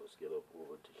 So let's get up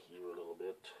over to here a little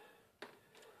bit.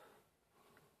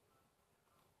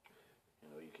 You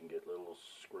know, you can get little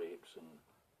scrapes and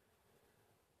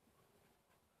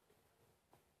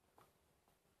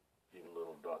even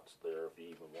little dots there. If you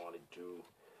even wanted to,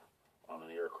 on an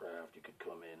aircraft, you could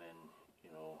come in and, you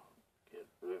know, get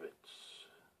rivets.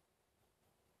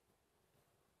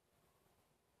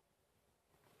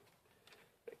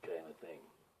 That kind of thing.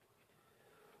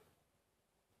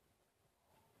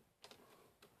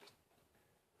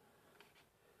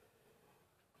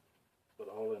 But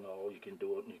all in all, you can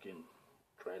do it and you can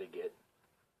try to get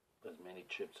as many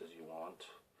chips as you want.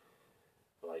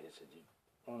 But like I said, you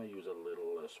want to use a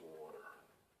little less water.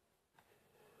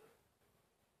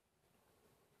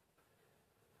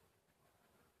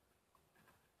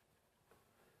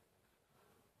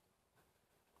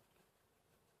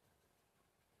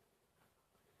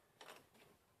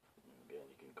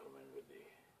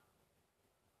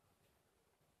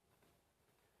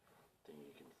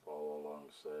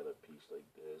 alongside a piece like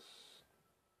this.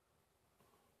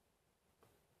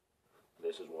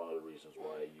 This is one of the reasons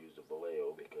why I used a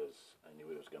Vallejo, because I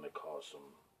knew it was going to cause some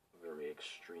very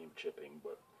extreme chipping,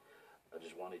 but I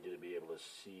just wanted you to be able to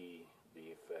see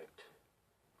the effect,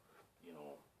 you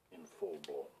know, in full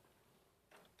blow.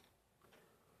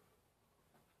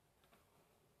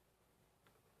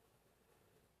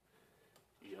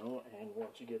 You know, and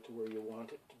once you get to where you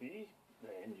want it to be,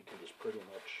 then you can just pretty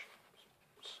much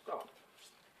stop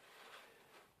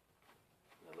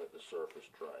and let the surface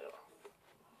dry off.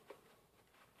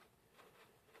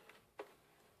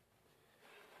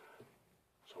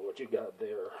 So what you got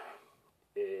there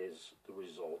is the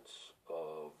results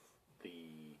of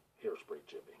the hairspray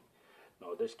chipping.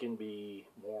 Now this can be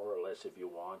more or less if you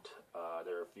want.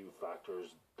 There are a few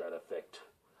factors that affect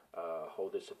how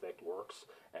this effect works,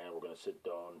 and we're going to sit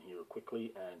down here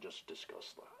quickly and just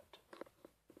discuss that.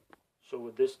 So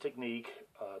with this technique,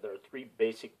 there are three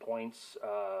basic points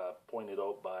pointed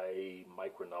out by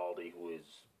Mike Rinaldi, who is,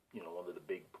 you know, one of the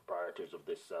big proprietors of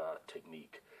this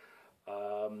technique.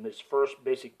 This first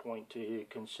basic point to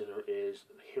consider is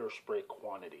hairspray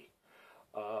quantity.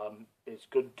 It's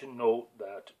good to note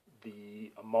that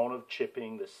the amount of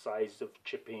chipping, the size of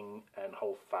chipping, and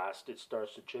how fast it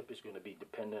starts to chip is going to be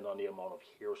dependent on the amount of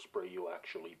hairspray you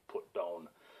actually put down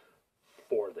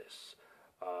for this.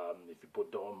 If you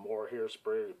put down more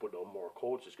hairspray, you put down more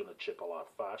coats, it's going to chip a lot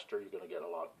faster. You're going to get a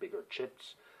lot bigger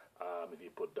chips. If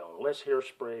you put down less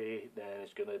hairspray, then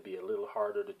it's going to be a little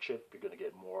harder to chip. You're going to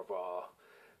get more of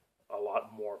a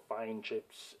lot more fine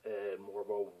chips and more of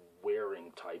a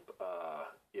wearing type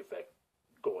effect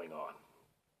going on.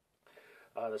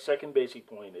 The second basic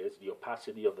point is the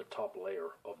opacity of the top layer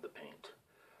of the paint.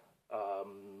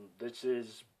 This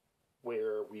is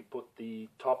where we put the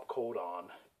top coat on,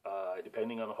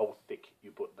 depending on how thick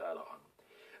you put that on.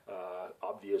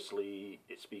 Obviously,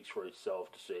 it speaks for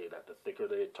itself to say that the thicker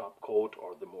the top coat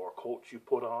or the more coats you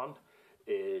put on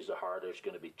is the harder it's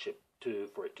going to be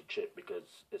for it to chip,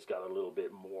 because it's got a little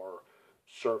bit more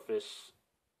surface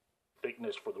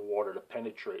thickness for the water to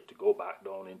penetrate to go back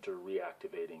down into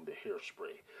reactivating the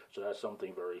hairspray. So that's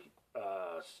something very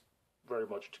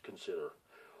much to consider.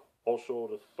 Also,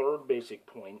 the third basic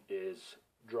point is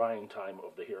drying time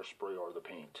of the hairspray or the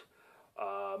paint.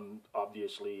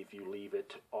 Obviously, if you leave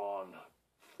it on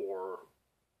for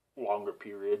longer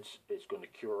periods, it's going to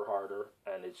cure harder,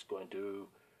 and it's going to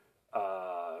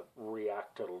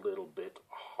react a little bit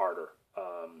harder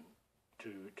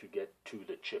to get to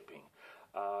the chipping.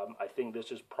 I think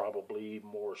this is probably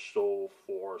more so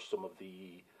for some of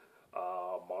the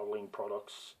modeling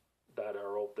products that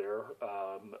are out there,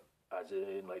 as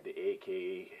in like the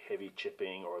AK heavy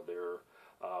chipping, or their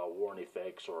Worn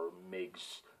Effects or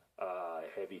MIGS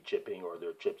heavy chipping, or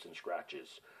their chips and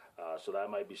scratches. So that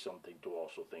might be something to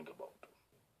also think about.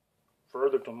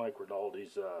 Further to Mike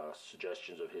Rinaldi's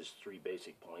suggestions of his three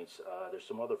basic points, there's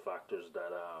some other factors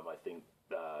that I think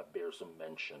bear some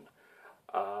mention.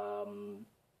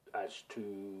 As to,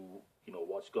 you know,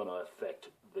 what's going to affect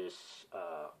this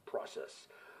process.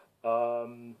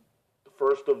 The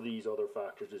first of these other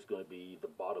factors is going to be the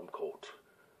bottom coat.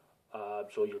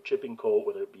 So your chipping coat,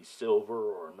 whether it be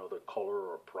silver or another color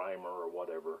or primer or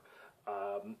whatever,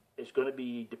 it's going to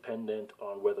be dependent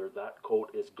on whether that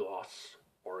coat is gloss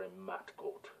or a matte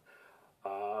coat.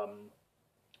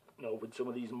 You know, with some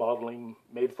of these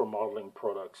made for modeling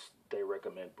products, they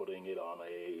recommend putting it on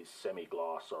a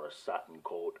semi-gloss or a satin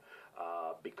coat,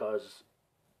 because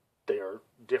they're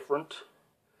different.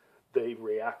 They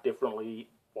react differently.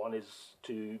 One is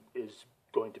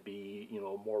going to be, you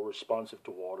know, more responsive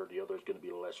to water. The other is going to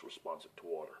be less responsive to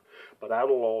water. But that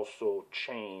will also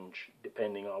change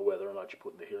depending on whether or not you're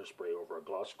putting the hairspray over a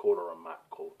gloss coat or a matte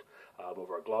coat.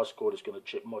 Over a gloss coat, it's going to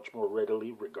chip much more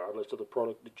readily, regardless of the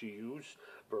product that you use,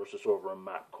 versus over a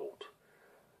matte coat.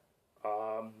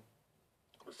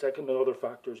 The second and other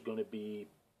factor is going to be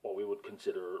what we would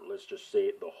consider, let's just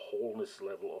say, the wholeness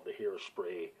level of the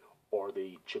hairspray or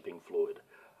the chipping fluid.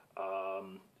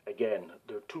 Again,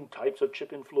 there are two types of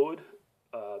chipping fluid.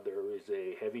 There is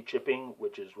a heavy chipping,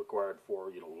 which is required for,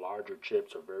 you know, larger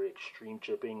chips or very extreme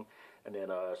chipping, and then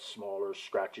smaller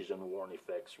scratches and worn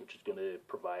effects, which is going to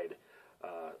provide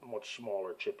much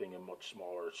smaller chipping and much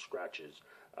smaller scratches.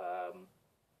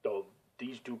 Though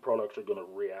these two products are going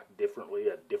to react differently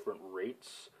at different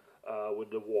rates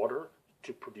with the water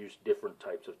to produce different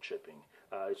types of chipping.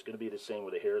 It's going to be the same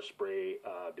with a hairspray,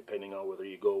 depending on whether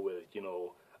you go with, you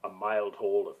know, a mild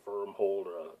hold, a firm hold,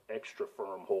 or an extra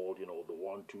firm hold, you know, the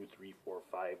 1, 2, 3, 4,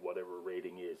 5, whatever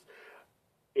rating is.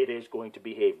 It is going to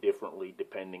behave differently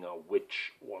depending on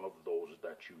which one of those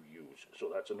that you use. So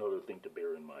that's another thing to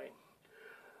bear in mind.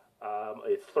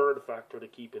 A third factor to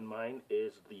keep in mind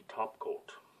is the top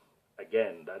coat.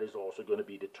 Again, that is also going to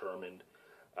be determined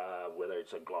whether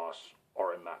it's a gloss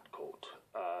or a matte coat.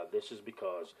 This is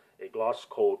because a gloss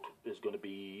coat is going to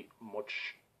be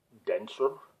much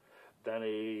denser than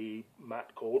a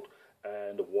matte coat,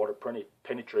 and the water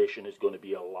penetration is going to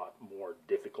be a lot more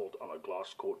difficult on a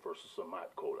gloss coat versus a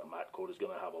matte coat. A matte coat is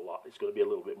going to have it's going to be a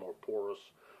little bit more porous.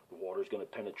 The water is going to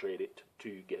penetrate it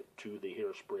to get to the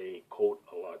hairspray coat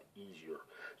a lot easier.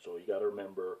 So you got to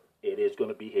remember, it is going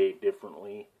to behave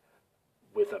differently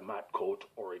with a matte coat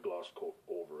or a gloss coat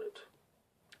over it.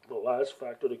 The last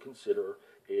factor to consider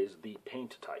is the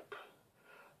paint type.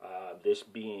 This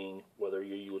being whether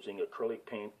you're using acrylic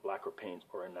paint, lacquer paint,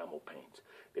 or enamel paint.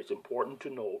 It's important to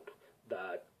note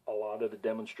that a lot of the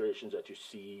demonstrations that you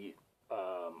see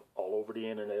all over the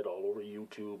internet, all over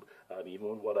YouTube,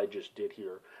 even what I just did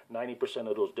here, 90%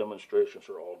 of those demonstrations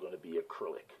are all going to be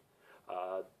acrylic.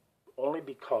 Only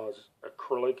because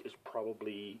acrylic is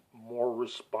probably more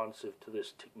responsive to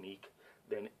this technique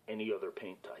than any other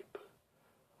paint type.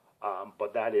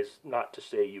 But that is not to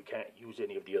say you can't use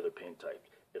any of the other paint types.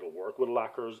 It'll work with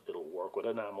lacquers, it'll work with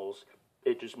enamels.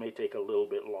 It just may take a little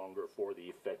bit longer for the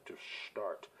effect to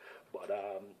start. But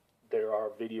there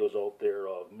are videos out there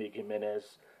of Mig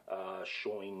Jimenez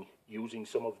showing using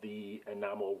some of the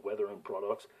enamel weathering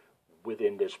products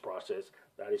within this process.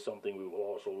 That is something we will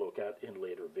also look at in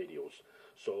later videos.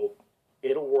 So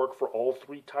it'll work for all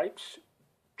three types,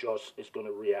 just it's going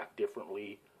to react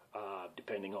differently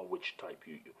depending on which type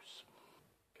you use.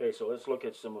 Okay, so let's look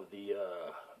at some of the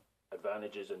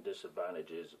advantages and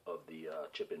disadvantages of the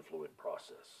chip-in fluid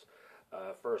process.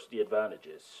 First, the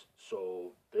advantages.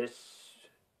 So this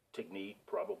technique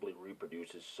probably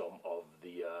reproduces some of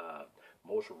the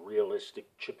most realistic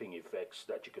chipping effects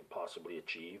that you could possibly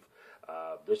achieve.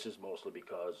 This is mostly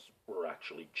because we're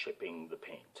actually chipping the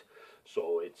paint.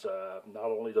 So it's not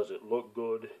only does it look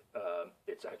good,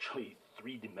 it's actually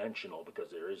three-dimensional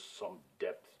because there is some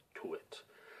depth to it.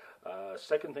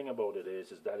 Second thing about it is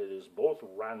that it is both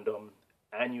random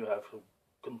and you have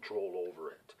control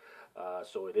over it.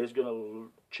 So it is going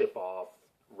to chip off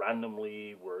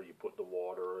randomly where you put the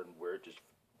water and where it just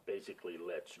basically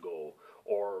lets go.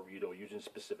 Or, using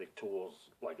specific tools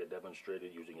like I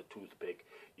demonstrated using a toothpick,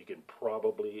 you can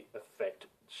probably affect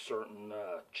certain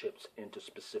chips into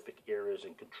specific areas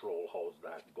and control how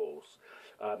that goes.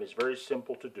 It's very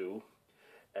simple to do.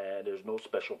 And there's no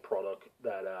special product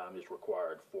that is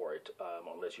required for it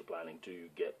unless you're planning to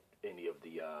get any of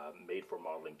the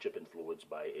made-for-modeling chip-in fluids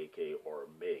by AK or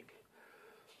MIG.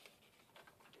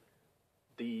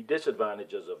 The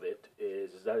disadvantages of it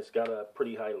is that it's got a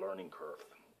pretty high learning curve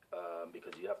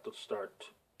because you have to start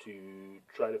to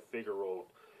try to figure out,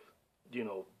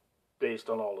 based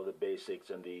on all of the basics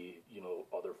and the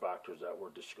other factors that were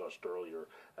discussed earlier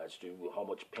as to how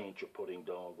much paint you're putting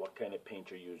down, what kind of paint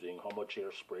you're using, how much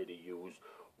hairspray to use,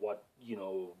 what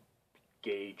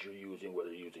gauge you're using,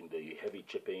 whether you're using the heavy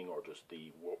chipping or just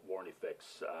the Worn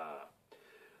Effects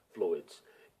fluids.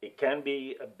 It can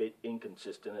be a bit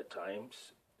inconsistent at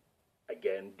times,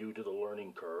 again due to the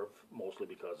learning curve, mostly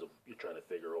because of you're trying to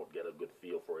figure out, get a good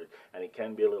feel for it, and it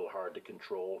can be a little hard to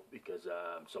control because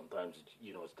sometimes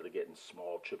instead of getting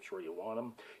small chips where you want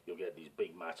them, you'll get these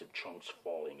big massive chunks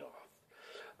falling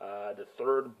off. The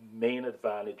third main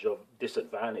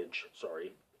disadvantage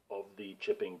of the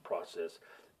chipping process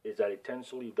is that it tends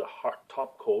to leave the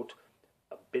top coat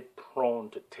a bit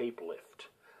prone to tape lift.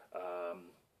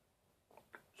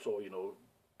 So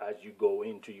as you go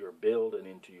into your build and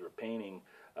into your painting,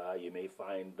 you may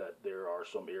find that there are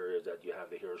some areas that you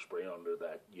have the hairspray under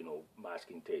that,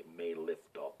 masking tape may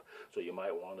lift up. So you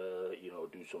might want to,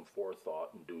 do some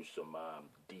forethought and do some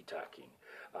detacking.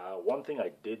 One thing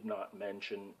I did not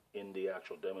mention in the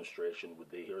actual demonstration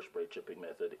with the hairspray chipping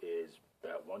method is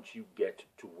that once you get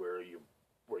to where you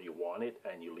want it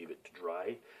and you leave it to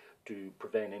dry, to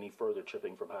prevent any further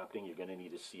chipping from happening, you're going to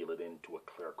need to seal it into a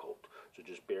clear coat. So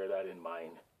just bear that in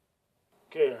mind.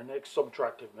 Okay, our next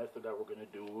subtractive method that we're going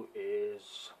to do is,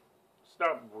 it's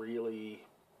not really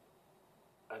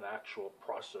an actual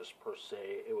process per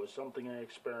se. It was something I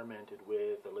experimented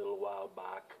with a little while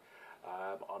back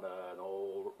on an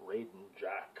old Raiden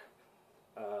jack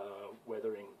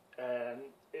weathering. And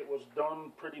it was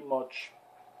done pretty much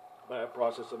by a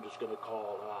process I'm just going to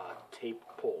call tape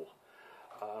pull.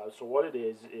 So what it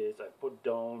is I put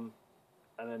down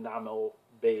an enamel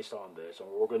base on this, and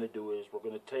what we're going to do is we're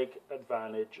going to take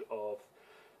advantage of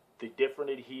the different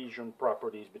adhesion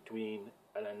properties between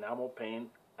an enamel paint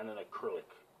and an acrylic.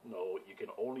 No, you can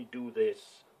only do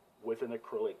this with an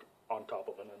acrylic on top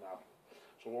of an enamel.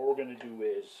 So what we're going to do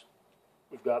is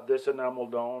we've got this enamel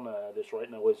down. This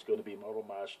right now is going to be Model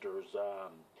Masters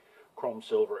Chrome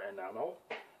Silver enamel.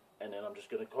 And then I'm just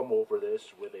going to come over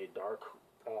this with a dark,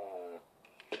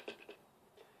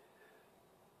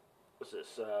 what's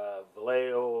this,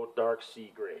 Vallejo Dark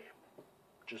Sea Gray,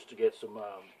 just to get some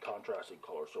contrasting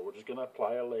color. So we're just going to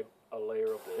apply a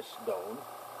layer of this down.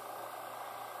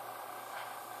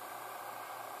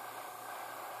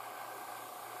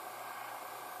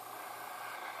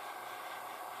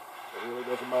 It really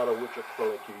doesn't matter which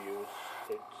acrylic you use,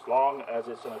 as long as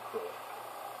it's an acrylic.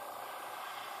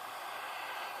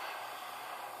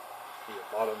 The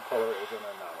bottom color is an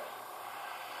enamel.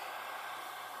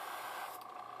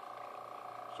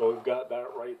 So we've got that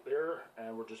right there,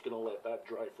 and we're just going to let that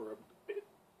dry for a bit.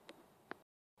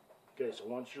 Okay, so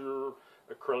once your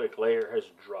acrylic layer has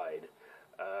dried,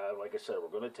 like I said,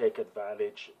 we're going to take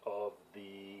advantage of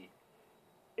the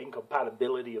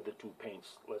incompatibility of the two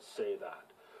paints, let's say that.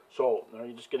 So now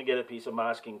you're just going to get a piece of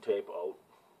masking tape out,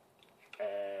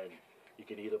 and you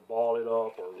can either ball it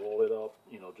up or roll it up,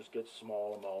 you know, just get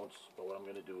small amounts. But what I'm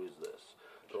going to do is this.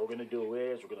 So what we're going to do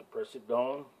is we're going to press it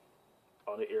down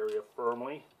on the area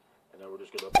firmly, and then we're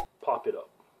just going to pop it up.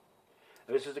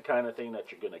 And this is the kind of thing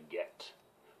that you're going to get.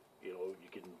 You know, you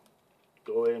can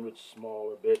go in with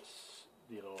smaller bits,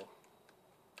 you know.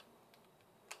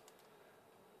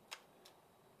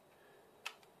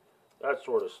 That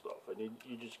sort of stuff. And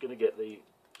you're just going to get the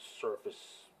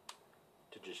surface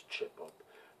to just chip up.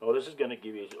 Now this is going to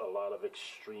give you a lot of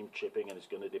extreme chipping, and it's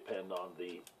going to depend on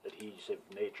the adhesive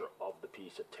nature of the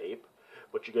piece of tape.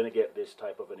 But you're going to get this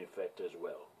type of an effect as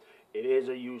well. It is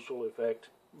a useful effect,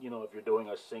 you know, if you're doing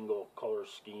a single color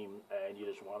scheme and you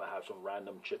just want to have some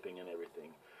random chipping and everything.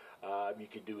 You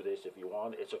can do this if you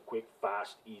want. It's a quick,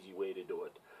 fast, easy way to do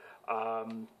it.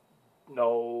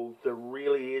 No, there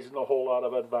really isn't a whole lot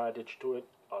of advantage to it,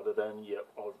 other than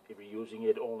if you're using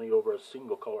it only over a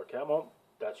single color camo,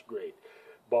 that's great.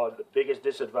 But the biggest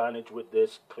disadvantage with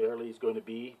this clearly is going to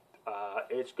be,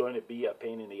 it's going to be a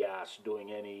pain in the ass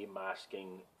doing any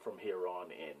masking from here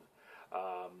on in.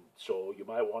 So you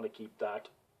might want to keep that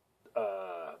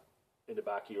in the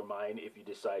back of your mind if you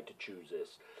decide to choose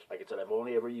this. Like I said, I've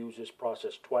only ever used this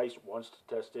process twice, once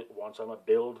to test it, once on a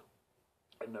build.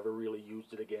 I've never really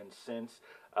used it again since.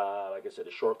 Like I said,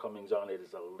 the shortcomings on it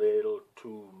is a little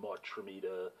too much for me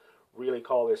to really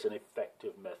call this an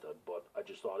effective method, but I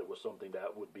just thought it was something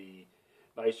that would be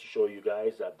nice to show you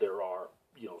guys, that there are,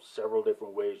 you know, several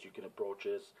different ways you can approach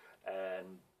this, and,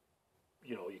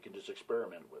 you know, you can just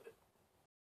experiment with it.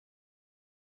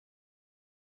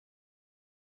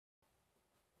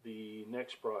 The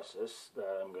next process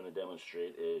that I'm going to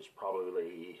demonstrate is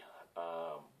probably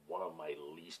one of my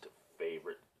least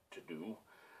favorite to do.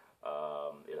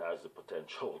 It has the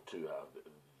potential to have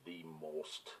the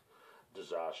most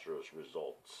disastrous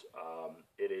results.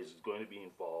 It is going to be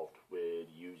involved with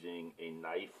using a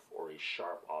knife or a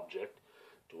sharp object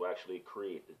to actually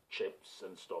create the chips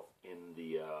and stuff in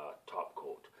the top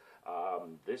coat.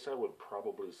 This I would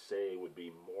probably say would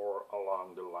be more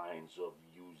along the lines of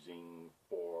using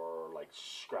for like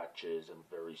scratches and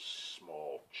very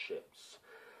small chips.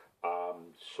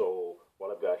 So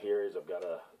what I've got here is I've got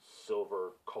a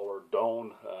silver colored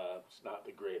Doan. It's not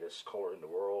the greatest color in the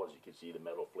world. As you can see, the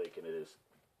metal flake in it is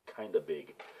kind of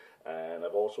big. And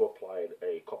I've also applied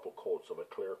a couple coats of a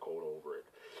clear coat over it.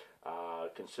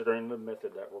 Considering the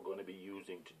method that we're going to be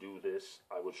using to do this,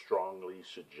 I would strongly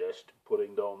suggest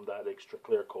putting down that extra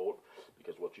clear coat,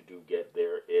 because what you do get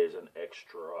there is an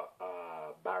extra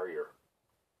barrier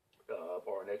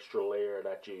or an extra layer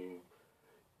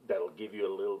that'll give you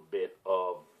a little bit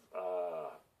of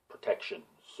protection,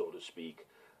 so to speak,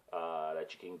 that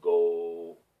you can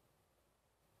go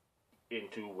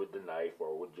into with the knife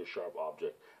or with the sharp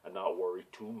object and not worry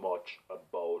too much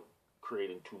about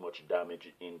creating too much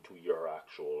damage into your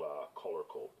actual color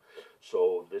coat.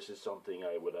 So this is something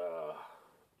I would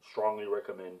strongly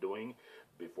recommend doing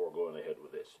before going ahead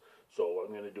with this. So what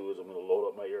I'm going to do is I'm going to load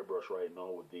up my airbrush right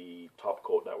now with the top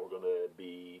coat that we're going to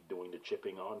be doing the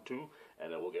chipping onto,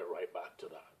 and then we'll get right back to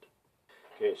that.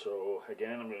 Okay, so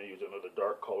again, I'm going to use another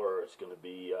dark color. It's going to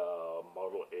be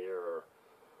Model Air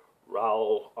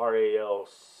RAL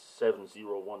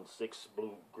 7016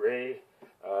 Blue Gray.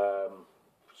 For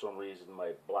some reason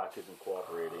my black isn't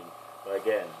cooperating. But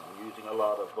again, I'm using a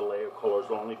lot of Vallejo colors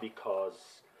only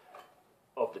because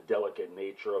of the delicate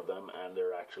nature of them, and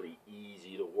they're actually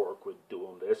easy to work with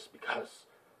doing this because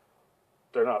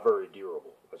they're not very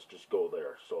durable. Let's just go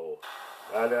there. So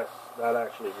that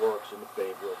actually works in the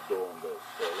favor of doing this.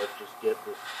 So let's just get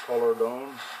this color done,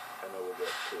 and then we'll get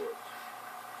to it.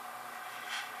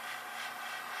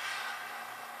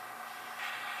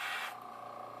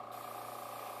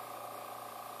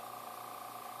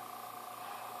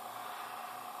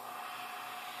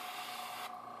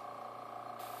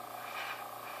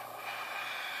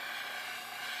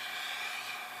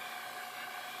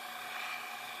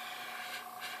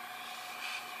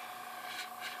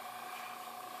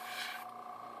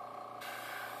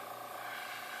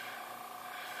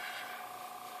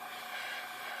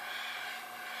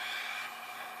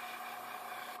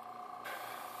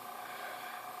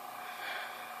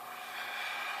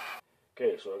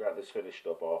 Okay, so I got this finished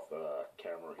up off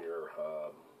camera here.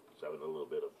 It's having a little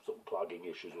bit of some clogging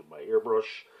issues with my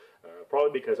airbrush.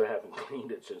 Probably because I haven't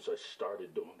cleaned it since I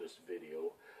started doing this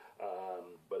video.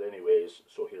 But anyways,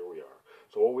 so here we are.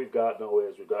 So what we've got now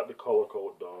is we've got the color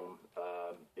coat done.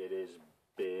 It has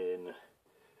been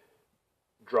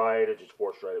dried. I just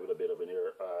force dried it with a bit of an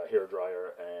hair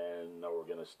dryer, and now we're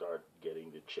going to start getting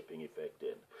the chipping effect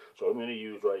in. So what I'm going to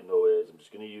use right now is I'm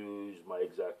just going to use my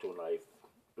X-Acto knife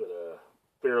with a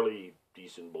fairly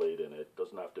decent blade in it.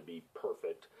 Doesn't have to be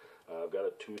perfect. I've got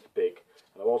a toothpick,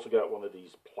 and I've also got one of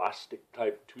these plastic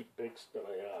type toothpicks that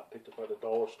I picked up at the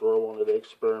dollar store. I wanted to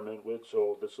experiment with,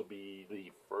 so this will be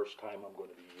the first time I'm going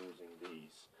to be using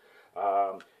these.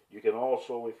 You can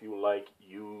also, if you like,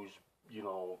 use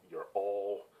your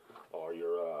awl or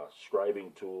your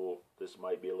scribing tool. This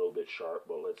might be a little bit sharp,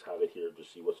 but let's have it here to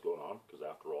see what's going on, because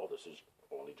after all, this is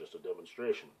only just a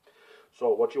demonstration.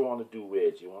 So what you want to do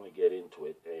is you want to get into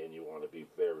it, and you want to be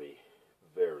very,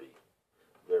 very,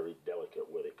 very delicate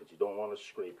with it, because you don't want to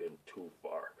scrape in too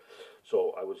far.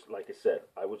 So like I said,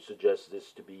 I would suggest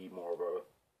this to be more of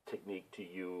a technique to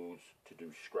use to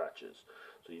do scratches.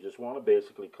 So you just want to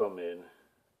basically come in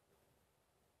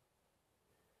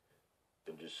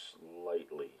and just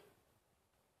lightly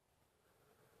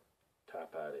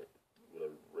tap at it with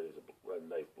a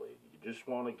knife blade. You just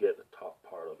want to get the top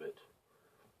part of it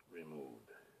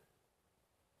removed.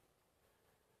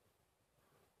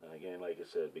 And again, like I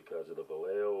said, because of the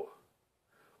Vallejo,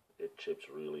 it chips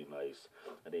really nice.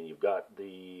 And then you've got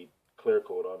the clear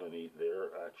coat underneath there,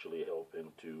 actually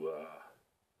helping to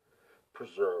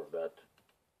preserve that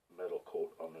metal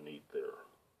coat underneath there.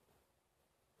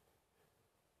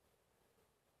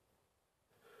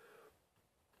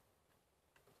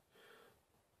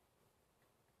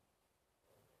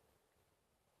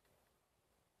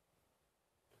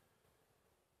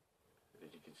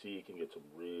 As you can see, you can get some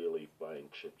really fine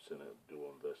chips in it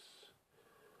doing this.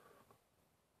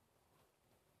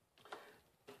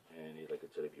 And like I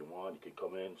said, if you want, you can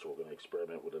come in. So we're going to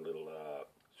experiment with a little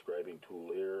scribing tool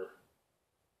here.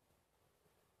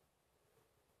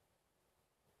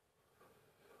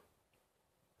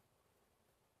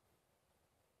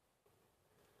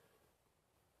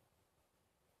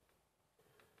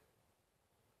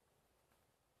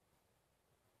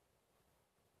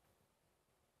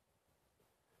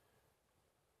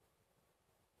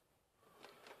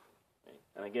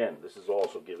 And again, this is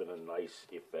also given a nice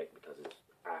effect because it's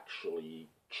actually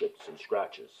chips and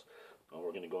scratches. Now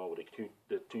we're going to go on with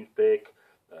the toothpick.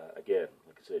 Again,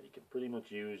 like I said, you can pretty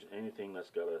much use anything that's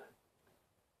got a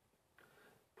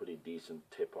pretty decent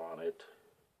tip on it.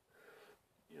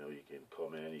 You can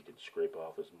come in, you can scrape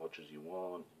off as much as you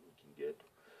want. You can get,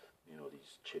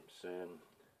 these chips in.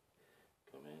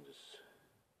 Come in, just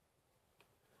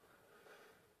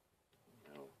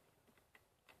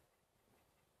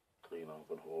clean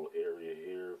off a whole area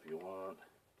here if you want.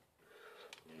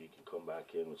 And you can come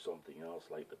back in with something else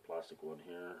like the plastic one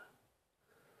here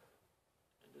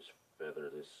and just feather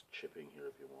this chipping here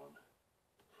if you want.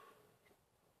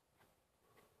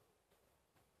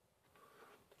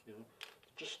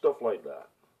 Just stuff like that.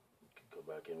 You can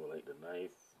come back in with like the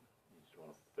knife. You just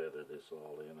want to feather this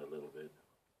all in a little bit.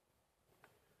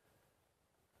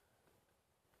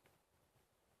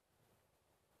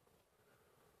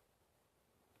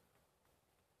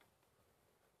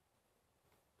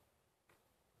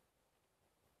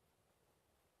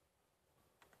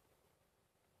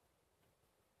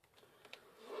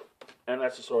 And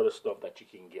that's the sort of stuff that you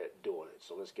can get doing it.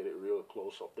 So let's get it real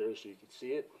close up there so you can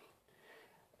see it.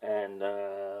 And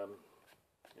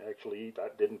actually,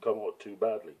 that didn't come out too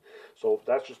badly. So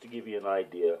that's just to give you an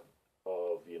idea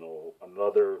of,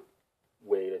 another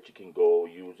way that you can go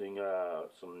using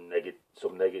some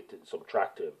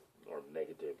subtractive or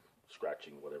negative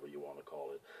scratching, whatever you want to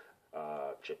call it,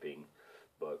 chipping.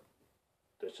 But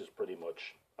this is pretty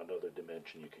much another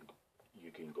dimension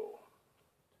you can go.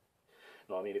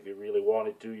 Now, I mean, if you really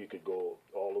wanted to, you could go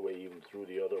all the way even through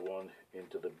the other one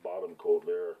into the bottom coat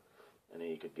there, and then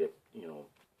you could get,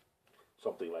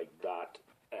 something like that,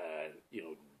 and,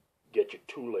 get your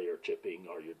two-layer chipping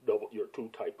or your two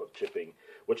type of chipping,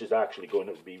 which is actually going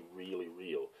to be really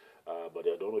real. But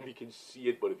I don't know if you can see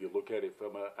it, but if you look at it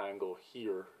from an angle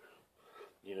here,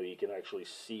 you can actually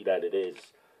see that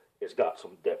it's got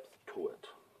some depth to it.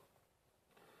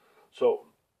 So,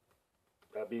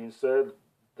 that being said,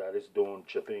 that is doing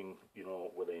chipping,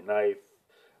 with a knife.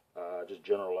 Just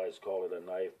generalized call it a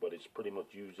knife, but it's pretty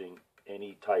much using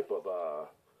any type of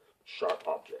sharp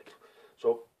object.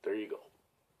 So there you go.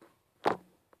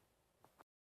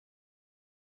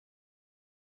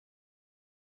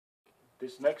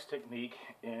 this next technique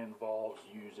involves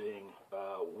using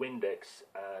Windex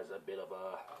as a bit of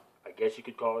a, I guess you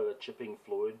could call it a chipping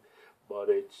fluid, but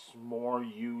it's more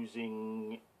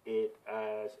using it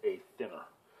as a thinner.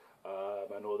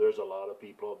 I know there's a lot of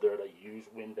people out there that use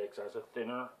Windex as a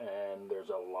thinner, and there's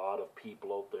a lot of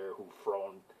people out there who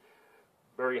frown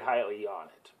very highly on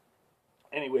it.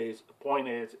 Anyways, the point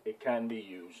is, it can be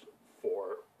used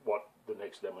for the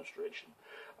next demonstration.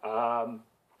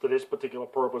 For this particular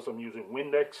purpose, I'm using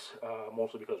Windex,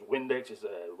 mostly because Windex is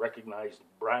a recognized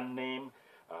brand name.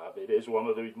 It is one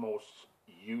of the most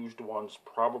used ones,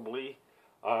 probably,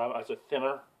 as a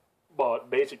thinner. But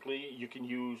basically, you can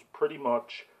use pretty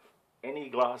much any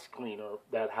glass cleaner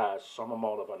that has some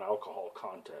amount of an alcohol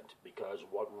content, because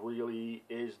what really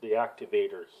is the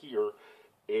activator here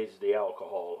is the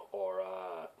alcohol, or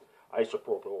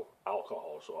isopropyl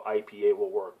alcohol. So IPA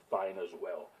will work fine as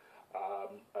well.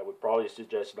 I would probably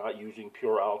suggest not using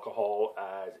pure alcohol,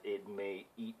 as it may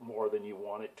eat more than you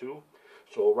want it to.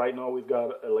 So right now we've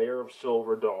got a layer of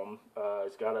Silver Dome.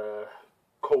 It's got a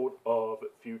coat of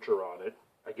Future on it.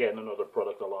 Again, another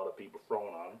product a lot of people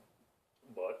frown on,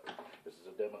 but this is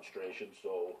a demonstration,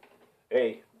 so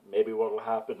hey, maybe what will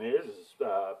happen is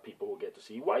people will get to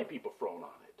see why people frown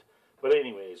on it. But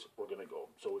anyways, we're going to go.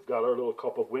 So we've got our little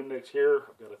cup of Windex here.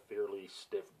 I've got a fairly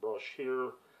stiff brush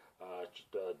here.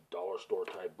 Just a dollar store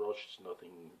type brush. It's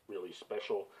nothing really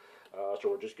special. So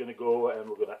we're just going to go and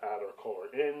we're going to add our color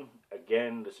in.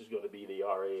 Again, this is going to be the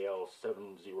RAL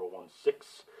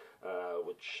 7016,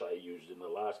 which I used in the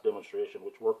last demonstration,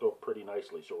 which worked out pretty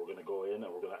nicely. So we're going to go in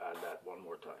and we're going to add that one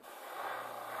more time.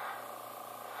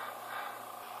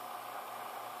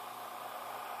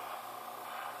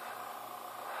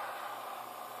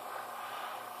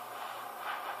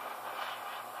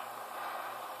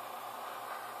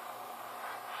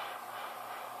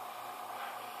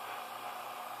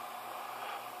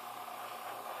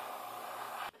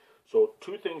 So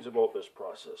two things about this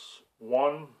process.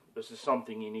 One, this is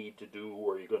something you need to do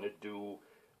where you're going to do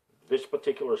this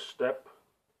particular step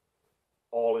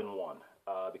all in one,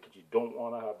 because you don't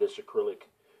want to have this acrylic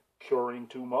curing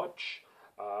too much.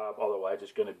 Otherwise,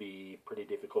 it's going to be pretty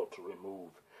difficult to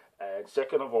remove. And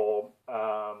second of all,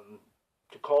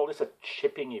 to call this a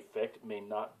chipping effect may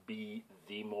not be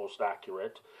the most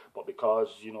accurate, but because,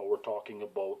 you know, we're talking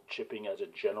about chipping as a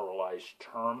generalized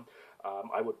term,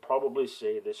 I would probably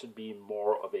say this would be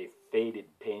more of a faded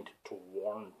paint to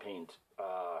worn paint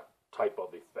type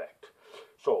of effect.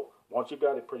 So once you've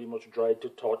got it pretty much dried to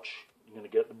touch, you're going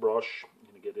to get the brush,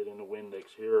 you're going to get it in the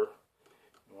Windex here.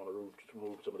 You want to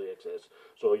remove some of the excess.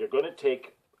 So you're going to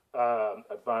take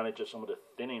advantage of some of the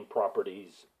thinning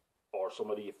properties or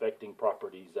some of the affecting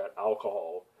properties that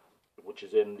alcohol, which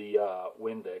is in the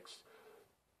Windex,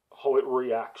 how it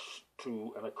reacts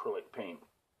to an acrylic paint,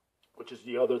 which is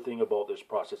the other thing about this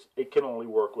process. It can only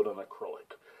work with an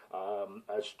acrylic.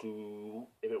 As to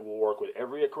if it will work with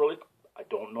every acrylic, I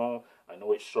don't know. I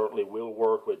know it certainly will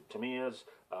work with Tamiya's.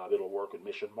 It'll work with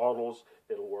Mission Models.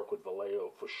 It'll work with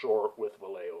Vallejo for sure, with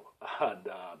Vallejo,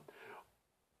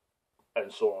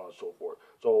 and so on and so forth.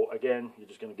 So again, you're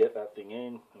just going to get that thing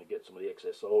in, and get some of the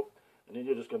excess out, and then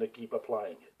you're just going to keep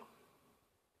applying it.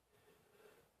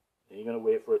 And you're going to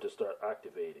wait for it to start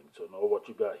activating. So now what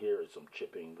you got here is some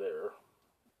chipping there.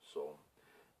 So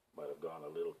might have gone a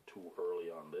little too early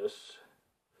on this.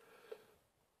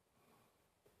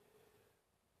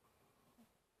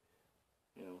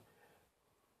 You know,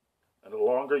 and the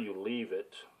longer you leave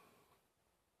it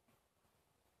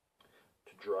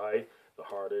to dry, the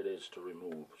harder it is to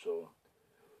remove. So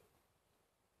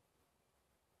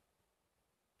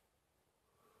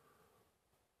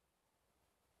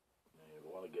you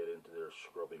want to get into there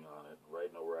scrubbing on it.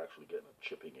 Right now we're actually getting a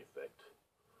chipping effect,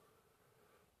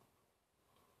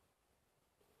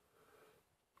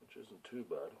 which isn't too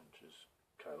bad, which is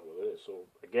kind of what it is. So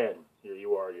again, here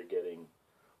you are, you're getting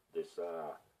this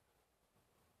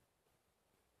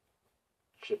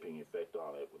chipping effect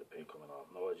on it with the paint coming off.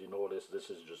 Now, as you notice, this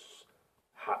is just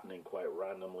happening quite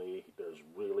randomly. There's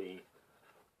really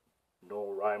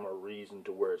no rhyme or reason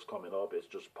to where it's coming up. It's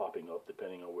just popping up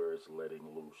depending on where it's letting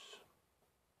loose.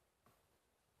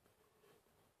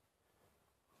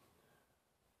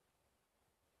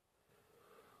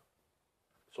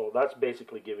 So that's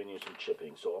basically giving you some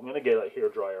chipping. So I'm going to get a hair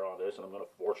dryer on this, and I'm going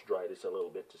to force dry this a little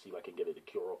bit to see if I can get it to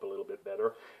cure up a little bit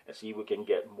better, and see if we can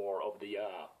get more of the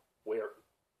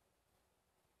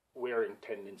wearing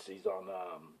tendencies on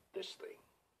this thing.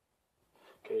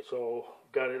 Okay, so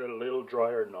got it a little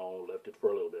drier now, left it for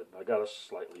a little bit. I got a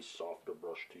slightly softer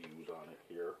brush to use on it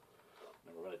here.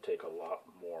 And we're going to take a lot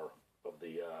more of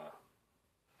the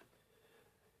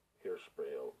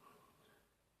hairspray out.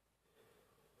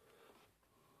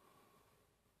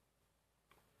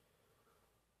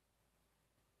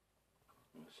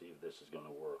 see if this is going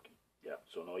to work. Yeah,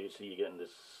 so now you see you're getting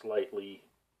this slightly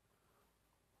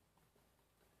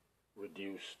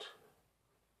reduced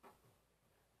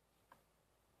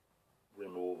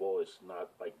removal. It's not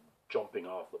like jumping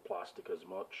off the plastic as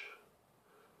much.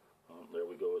 There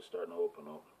we go, it's starting to open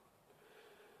up.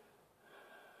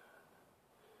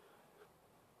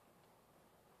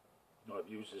 Now, I've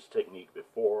used this technique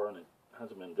before and it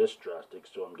hasn't been this drastic,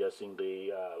 so I'm guessing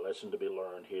the lesson to be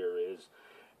learned here is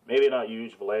maybe not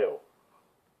use Vallejo.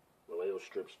 Vallejo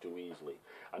strips too easily.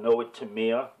 I know with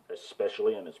Tamiya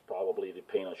especially, and it's probably the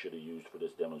paint I should have used for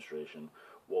this demonstration,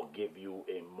 will give you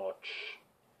a much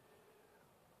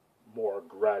more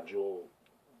gradual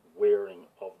wearing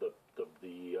of the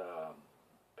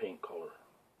paint color.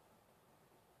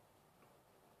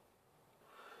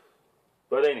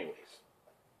 But anyways,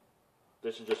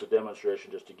 this is just a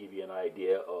demonstration just to give you an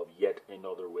idea of yet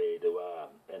another way to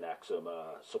enact some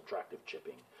subtractive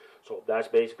chipping. So that's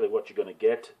basically what you're going to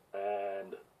get,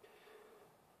 and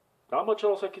not much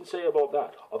else I can say about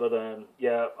that other than,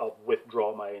 yeah, I'll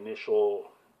withdraw my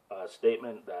initial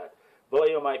statement that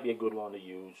Vallejo might be a good one to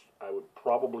use. I would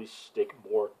probably stick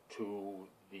more to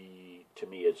the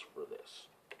Tamiyas for this.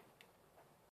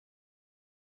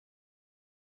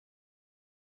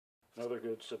 Another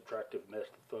good subtractive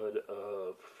method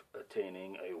of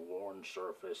attaining a worn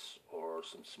surface or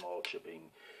some small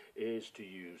chipping is to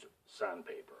use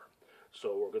sandpaper.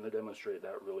 So we're going to demonstrate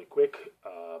that really quick.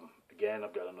 Again,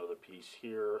 I've got another piece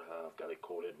here. I've got it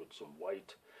coated with some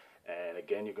white. And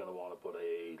again, you're going to want to put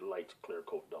a light clear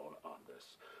coat down on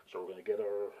this. So we're going to get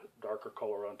our darker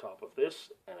color on top of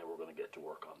this, and then we're going to get to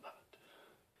work on that.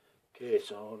 Okay,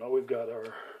 so now we've got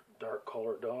our dark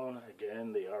color down.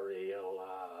 Again, the RAL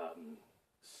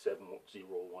 7016.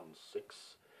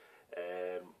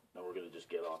 And now we're going to just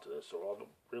get onto this. So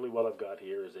really what I've got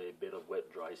here is a bit of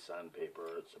wet dry sandpaper.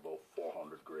 It's about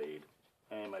 400 grade.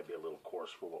 And it might be a little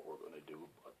coarse for what we're going to do,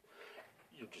 but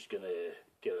you're just going to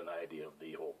get an idea of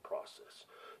the whole process.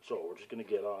 So we're just going to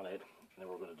get on it, and then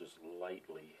we're going to just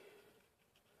lightly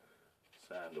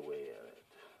sand away at it.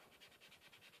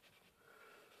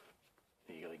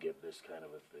 And you're going to get this kind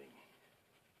of a thing.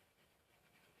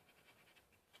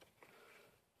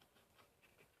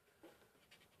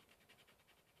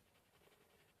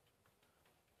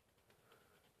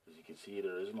 As you can see,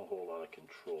 there isn't a whole lot of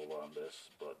control on this,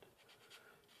 but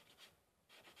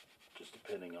just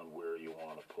depending on where you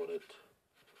want to put it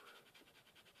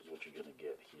is what you're going to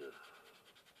get here.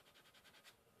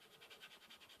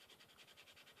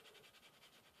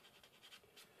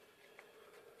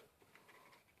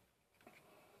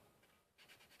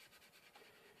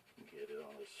 Get it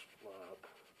on this flap.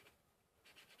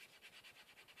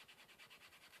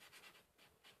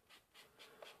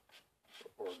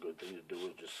 Or a good thing to do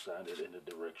is just sand it in the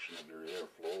direction of your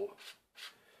airflow.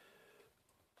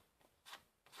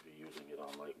 Using it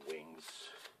on like wings,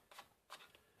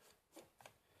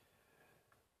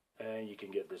 and you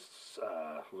can get this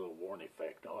little worn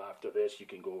effect. Now after this, you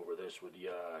can go over this with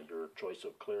your choice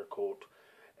of clear coat,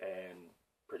 and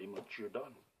pretty much you're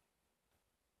done.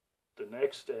 The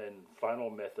next and final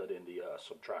method in the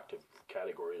subtractive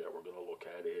category that we're going to look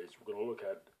at is we're going to look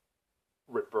at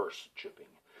reverse chipping.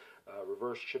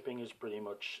 Reverse chipping is pretty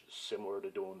much similar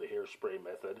to doing the hairspray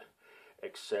method,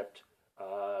 except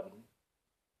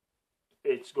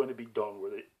it's going to be done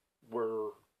where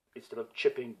instead of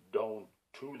chipping down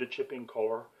to the chipping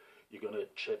color, you're going to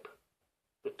chip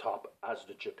the top as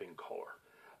the chipping color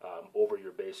over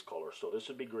your base color. So this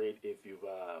would be great if you've,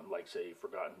 like say,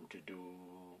 forgotten to do,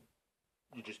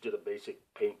 you just did a basic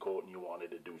paint coat and you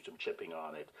wanted to do some chipping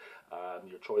on it.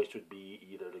 Your choice would be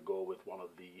either to go with one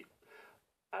of the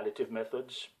additive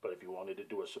methods, but if you wanted to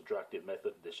do a subtractive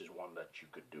method, this is one that you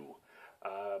could do.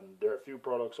 There are a few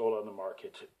products all on the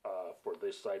market for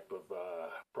this type of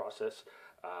process.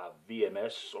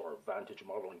 VMS or Vantage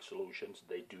Modeling Solutions,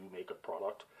 they do make a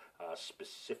product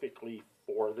specifically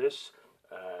for this.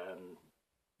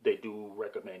 They do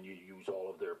recommend you use all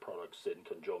of their products in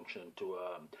conjunction to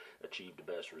achieve the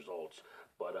best results.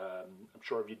 But I'm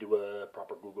sure if you do a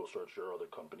proper Google search, there are other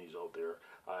companies out there.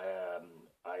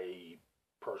 I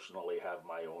personally have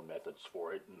my own methods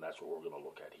for it, and that's what we're going to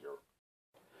look at here.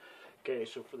 Okay,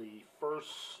 so for the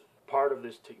first part of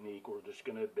this technique, we're just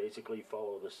going to basically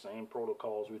follow the same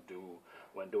protocols we do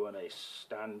when doing a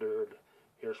standard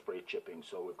hairspray chipping.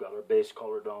 So we've got our base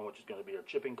color down, which is going to be our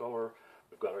chipping color.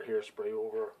 We've got our hairspray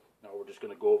over. Now we're just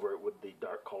going to go over it with the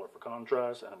dark color for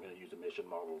contrast, and I'm going to use the Mission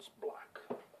Models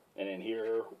black. And in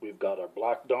here, we've got our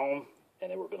black down,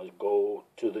 and then we're going to go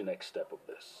to the next step of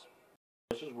this.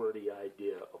 This is where the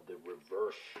idea of the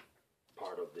reverse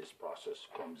part of this process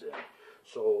comes in.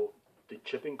 So the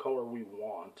chipping color we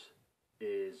want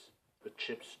is the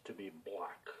chips to be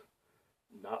black,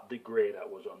 not the gray that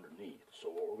was underneath. So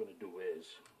what we're going to do is,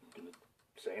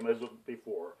 same as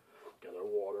before, got our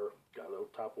water, got a little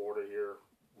tap water here,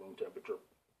 room temperature,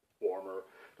 warmer,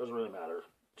 doesn't really matter,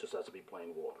 just has to be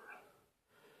plain water.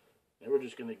 And we're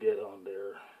just going to get on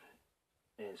there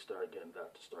and start getting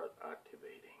that to start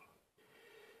activating.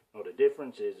 Now the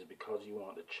difference is because you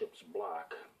want the chips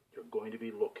black, you're going to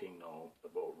be looking now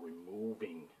about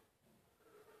removing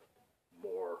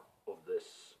more of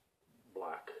this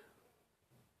black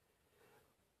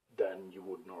than you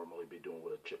would normally be doing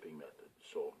with a chipping method.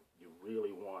 So you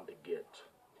really want to get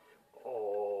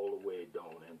all the way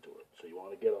down into it. So you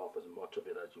want to get off as much of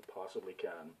it as you possibly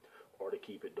can, or to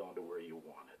keep it down to where you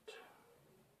want it.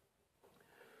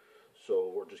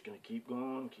 So we're just going to keep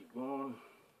going, keep going.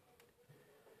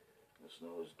 This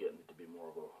now is getting to be more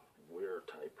of a wear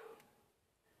type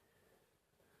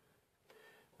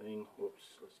thing. Whoops,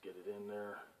 let's get it in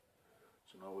there.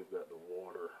 So now we've got the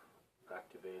water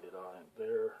activated on it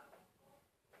there.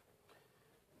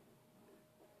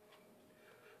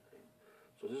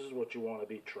 So this is what you want to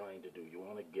be trying to do. You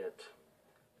want to get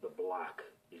the black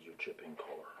is your chipping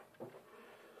color.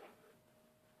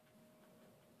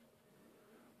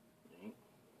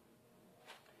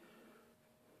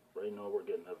 Right now we're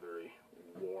getting a very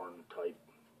worn type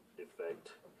effect.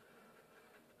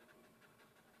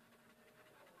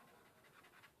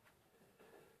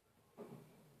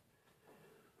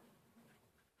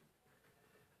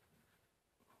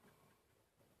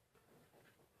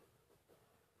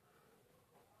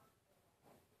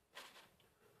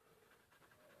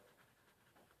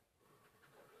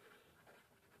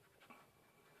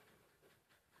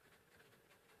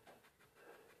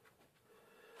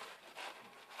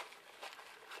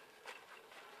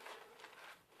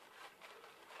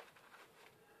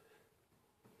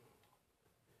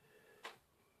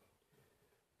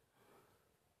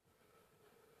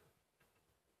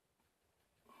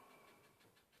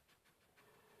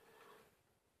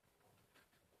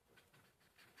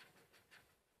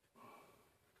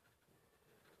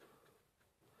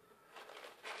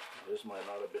 This might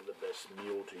not have been the best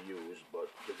mule to use,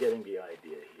 but you're getting the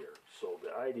idea here. So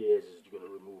the idea is you're going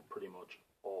to remove pretty much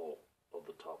all of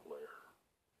the top layer,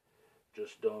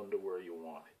 just down to where you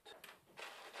want it.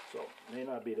 So it may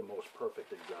not be the most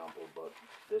perfect example, but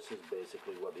this is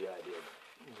basically what the idea of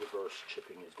reverse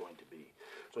chipping is going to be.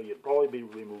 So you'd probably be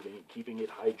removing, keeping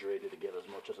it hydrated to get as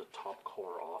much of the top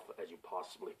color off as you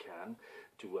possibly can,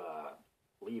 to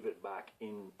leave it back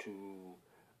into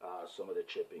some of the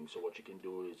chipping. So what you can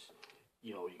do is,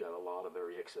 you know, you got a lot of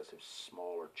very excessive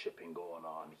smaller chipping going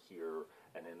on here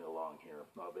and then along here.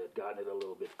 Now if they had gotten it a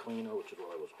little bit cleaner, which is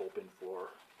what I was hoping for,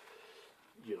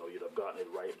 you know, you'd have gotten it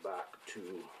right back to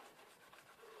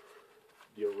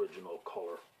the original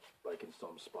color, like in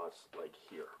some spots like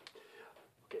here.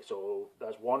 Okay, so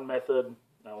that's one method.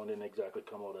 That one didn't exactly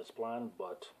come out as planned,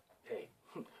 but hey,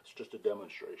 it's just a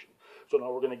demonstration. So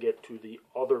now we're going to get to the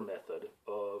other method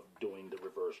of doing the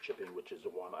reverse chipping, which is the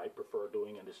one I prefer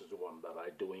doing, and this is the one that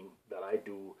I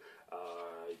do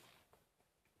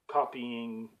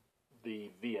copying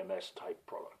the VMS type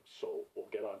product. So we'll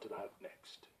get on to that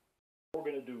next. What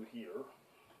we're going to do here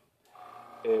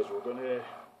is we're going to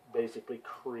basically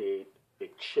create a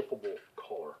chippable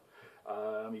color.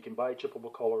 You can buy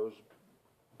chippable colors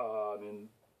in,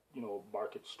 you know,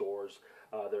 market stores.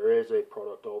 There is a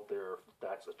product out there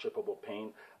that's a chippable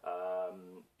paint.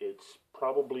 It's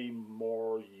probably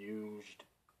more used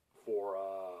for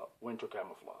winter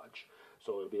camouflage.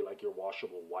 So it'll be like your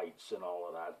washable whites and all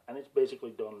of that. And it's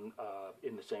basically done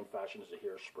in the same fashion as a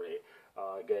hairspray.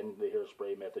 Again, the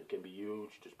hairspray method can be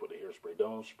used. Just put the hairspray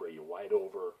down, spray your white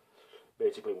over,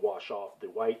 basically wash off the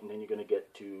white, and then you're going to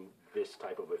get to this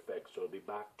type of effect. So it'll be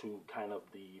back to kind of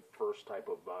the first type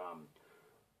of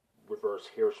reverse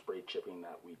hairspray chipping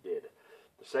that we did.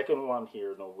 The second one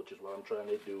here, though, which is what I'm trying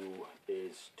to do,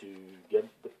 is to get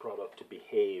the product to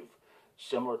behave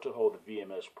similar to how the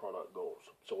VMS product goes.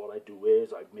 So what I do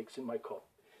is I mix in my cup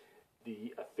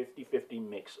a 50-50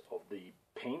 mix of the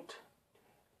paint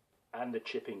and the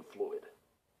chipping fluid.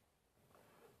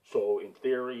 So in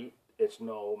theory, it's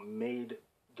now made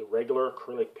the regular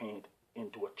acrylic paint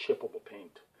into a chippable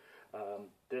paint.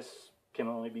 This can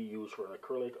only be used for an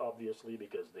acrylic, obviously,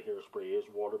 because the hairspray is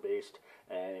water-based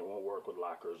and it won't work with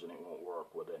lacquers and it won't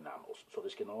work with enamels. So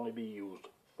this can only be used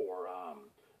for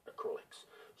acrylics.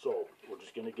 So we're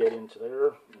just going to get into there,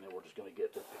 and then we're just going to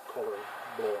get the color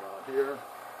blowing on here.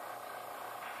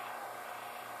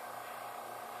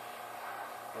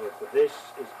 And for this,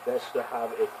 it's best to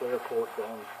have a clear coat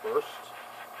down first,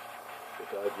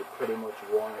 because you pretty much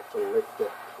want it to lift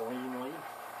up cleanly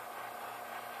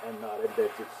and not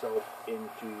embed itself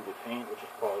into the paint, which is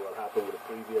probably what happened with the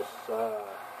previous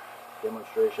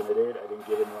demonstration I did. I didn't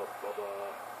give enough of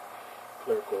a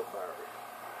clear coat barrier.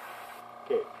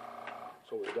 Okay,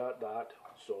 so we got that,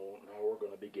 so now we're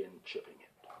going to begin chipping it.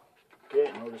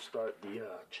 Okay, now to start the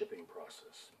chipping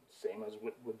process. Same as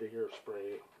with the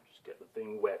hairspray, just get the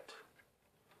thing wet.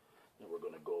 Then we're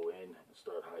going to go in and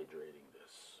start hydrating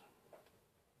this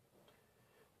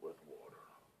with water.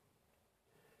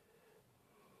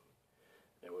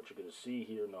 And what you're going to see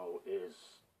here now is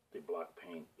the black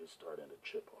paint is starting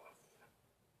to chip off.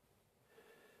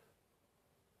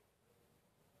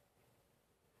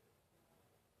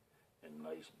 And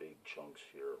nice big chunks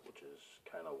here, which is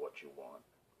kind of what you want.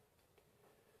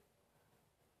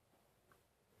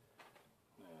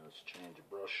 Now let's change the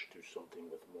brush to something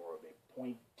with more of a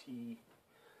pointy,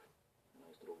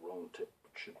 nice little round tip.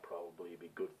 Should probably be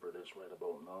good for this right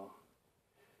about now.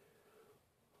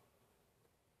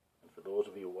 And for those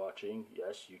of you watching,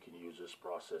 yes, you can use this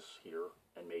process here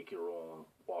and make your own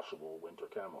washable winter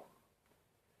camo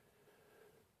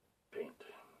paint.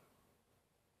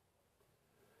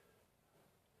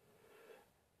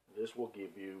 This will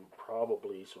give you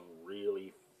probably some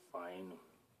really fine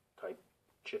type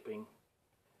chipping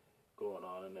going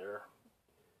on in there.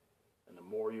 And the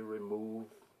more you remove,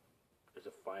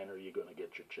 the finer you're going to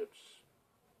get your chips.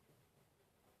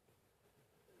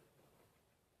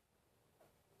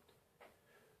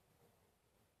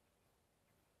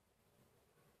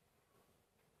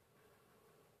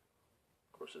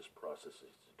 Of course, this process is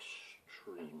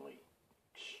extremely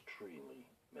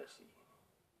messy.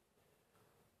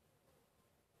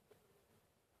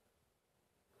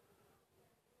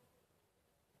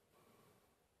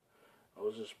 Now,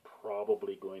 this is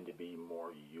probably going to be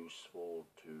more useful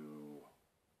to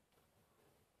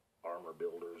armor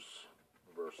builders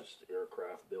versus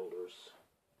aircraft builders.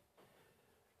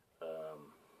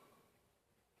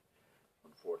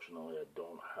 Unfortunately, I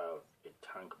don't have a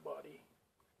tank body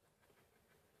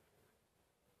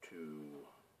to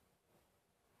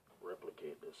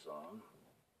replicate this on.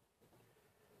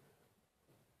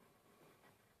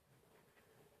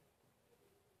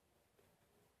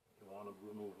 You want to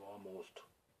remove almost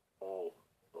all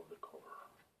of the color,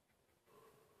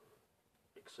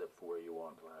 except for where you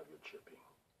want to have your chipping.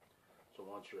 So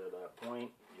once you're at that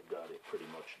point, you've got it pretty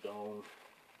much done.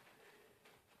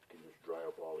 You can just dry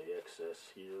up all the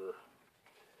excess here,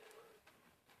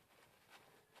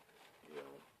 you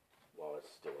know, while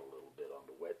it's still a little bit on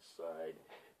the wet side.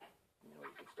 You know,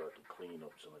 you can start to clean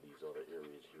up some of these other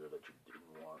areas here that you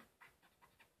didn't want.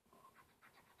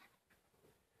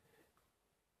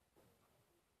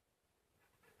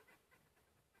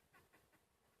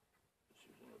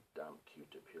 Just using a damp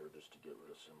Q-tip here just to get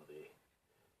rid of some of the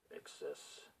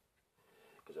excess.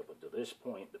 Because up until this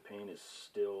point, the paint is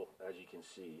still, as you can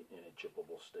see, in a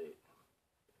chippable state.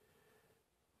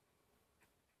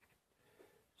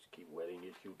 Just keep wetting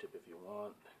your Q-tip if you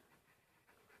want.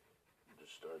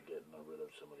 Just start getting rid of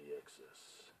some of the excess.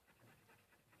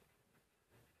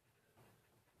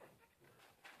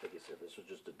 Like I said, this was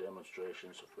just a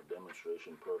demonstration, so for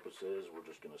demonstration purposes, we're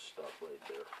just going to stop right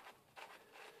there.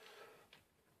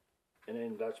 And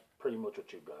then that's pretty much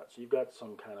what you've got. So you've got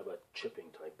some kind of a chipping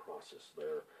type process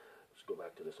there. Let's go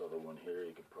back to this other one here.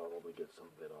 You could probably get some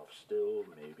of it off still,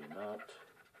 maybe not.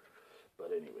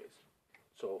 But anyways,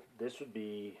 so this would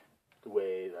be the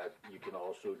way that you can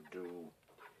also do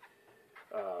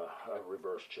a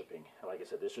reverse chipping. Like I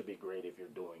said, this would be great if you're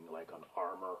doing like on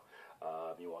armor.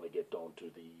 You want to get down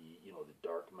to the, you know, the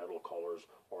dark metal colors,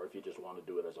 or if you just want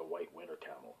to do it as a white winter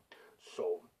camo.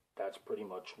 So that's pretty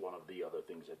much one of the other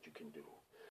things that you can do.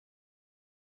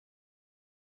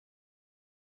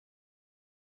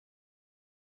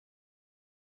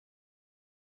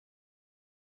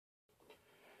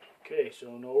 Okay,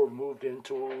 so now we're moved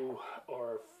into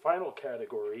our final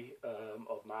category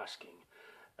of masking.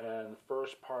 And the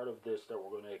first part of this that we're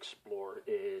going to explore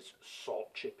is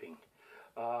salt chipping.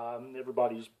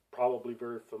 Everybody's probably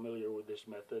very familiar with this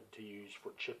method to use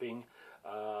for chipping,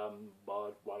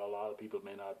 but what a lot of people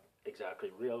may not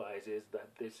exactly realize is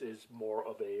that this is more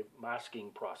of a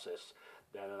masking process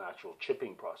than an actual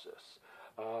chipping process.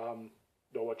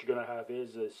 Now what you're going to have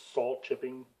is salt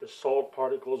chipping. The salt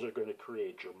particles are going to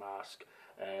create your mask,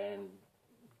 and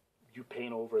you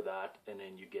paint over that, and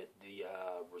then you get the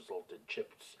resulted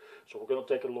chips. So we're going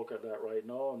to take a look at that right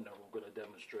now, and then we're going to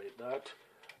demonstrate that,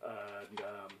 and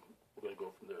we're going to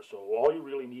go from there. So all you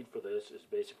really need for this is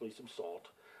basically some salt.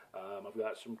 I've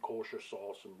got some kosher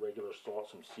salt, some regular salt,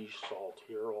 some sea salt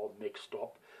here, all mixed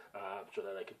up, so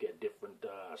that I could get different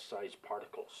size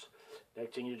particles.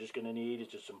 Next thing you're just going to need is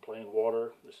just some plain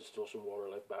water. This is still some water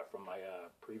left back from my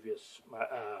previous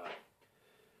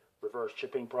reverse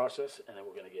chipping process, and then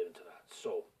we're going to get into that.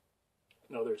 So,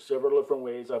 now there's several different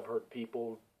ways I've heard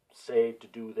people say to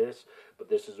do this, but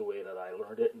this is the way that I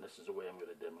learned it, and this is the way I'm going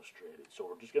to demonstrate it. So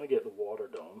we're just going to get the water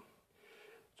down.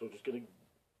 So we're just going to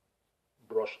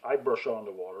I brush on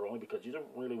the water only because you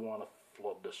don't really want to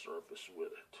flood the surface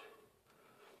with it.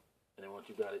 And then once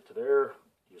you got it to there,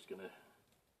 you're just going to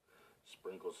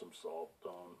sprinkle some salt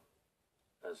down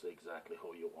as exactly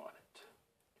how you want it.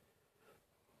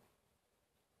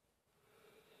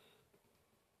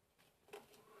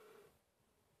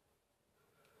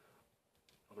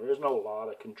 There isn't a lot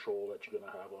of control that you're going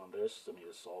to have on this. I mean,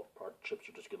 the salt chips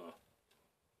are just going to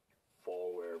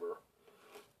fall wherever,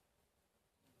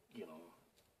 you know.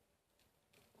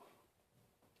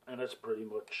 And that's pretty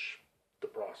much the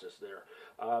process there.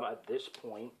 At this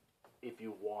point, if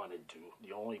you wanted to,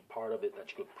 the only part of it that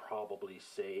you could probably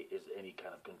say is any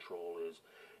kind of control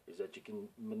is that you can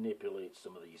manipulate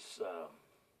some of these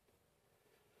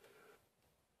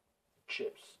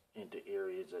chips into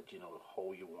areas that, you know,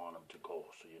 how you want them to go.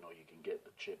 So, you know, you can get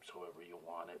the chips however you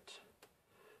want it.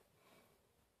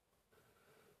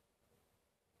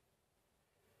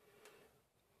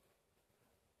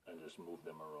 And just move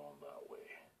them around that way.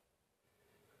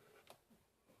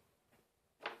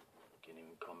 You can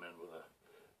even come in with a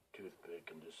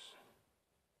toothpick and just,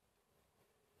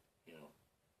 you know,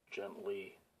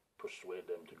 gently persuade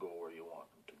them to go where you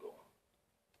want them to go.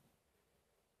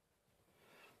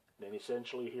 Then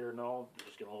essentially here now, you're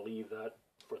just going to leave that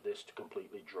for this to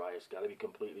completely dry. It's got to be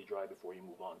completely dry before you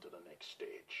move on to the next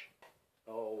stage.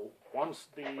 So once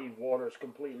the water is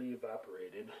completely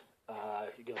evaporated,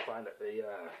 you're going to find that the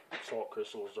salt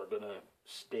crystals are going to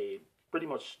stay pretty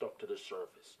much stuck to the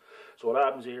surface. So what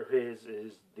happens here is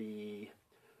the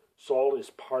salt is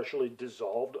partially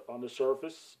dissolved on the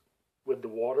surface with the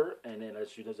water, and then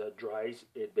as soon as that dries,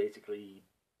 it basically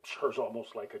serves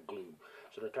almost like a glue.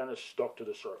 So they're kind of stuck to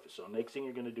the surface. So next thing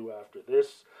you're going to do after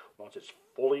this, once it's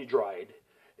fully dried,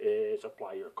 is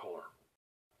apply your color.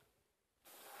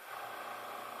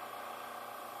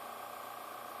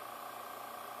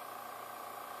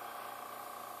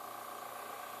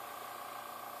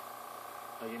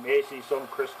 Now you may see some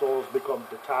crystals become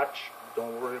detached.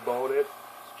 Don't worry about it.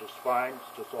 It's just fine.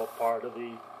 It's just all part of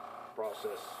the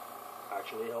process.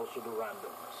 Actually helps with the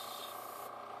randomness.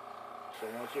 So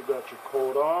once you've got your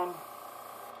coat on,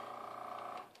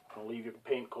 I'll leave your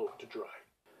paint coat to dry.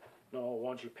 Now,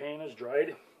 once your paint is dried,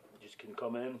 you just can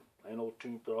come in. I know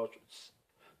toothbrush,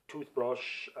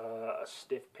 a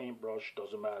stiff paintbrush,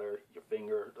 doesn't matter, your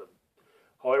finger,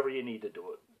 however you need to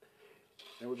do it.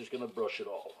 And we're just going to brush it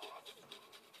all off.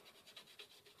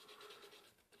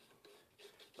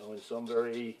 Now, in some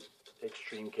very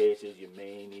extreme cases, you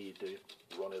may need to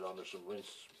run it under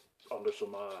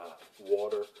some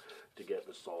water to get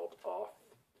the salt off.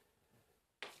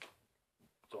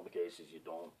 Some cases you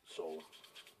don't, so,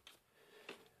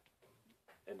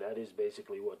 and that is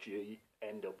basically what you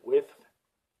end up with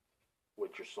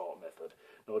your salt method.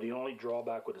 Now the only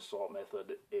drawback with the salt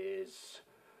method is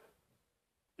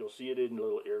you'll see it in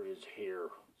little areas here,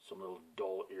 some little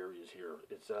dull areas here.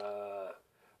 It's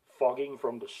fogging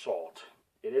from the salt.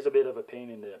 It is a bit of a pain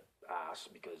in the ass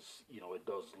because, you know, it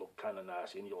does look kind of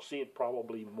nasty, and you'll see it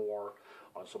probably more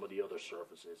on some of the other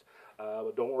surfaces.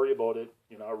 But don't worry about it.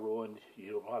 You're not ruined.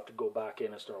 You don't have to go back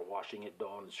in and start washing it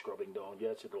down and scrubbing down.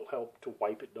 Yes, it'll help to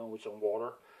wipe it down with some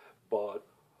water, but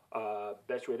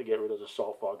best way to get rid of the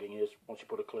salt fogging is once you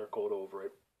put a clear coat over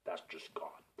it, that's just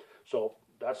gone. So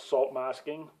that's salt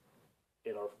masking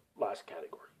in our last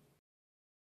category.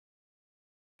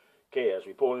 Okay, as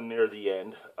we pull in near the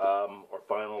end, our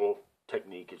final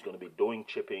technique is going to be doing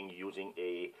chipping using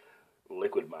a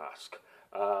liquid mask.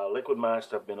 Liquid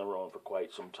masks have been around for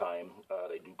quite some time.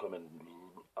 They do come in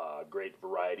a great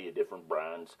variety of different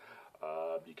brands.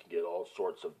 You can get all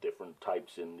sorts of different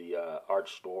types in the art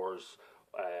stores,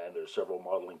 and there's several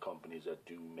modeling companies that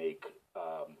do make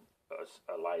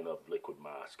a line of liquid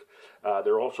mask.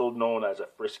 They're also known as a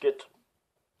frisket,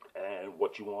 and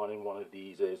what you want in one of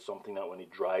these is something that when it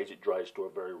dries to a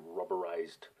very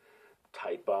rubberized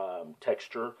type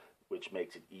texture, which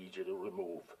makes it easier to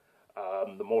remove.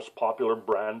 The most popular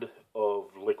brand of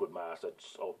liquid mask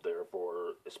that's out there,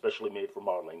 for especially made for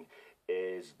modeling,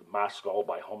 is Maskol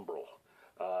by Humbrol.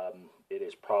 It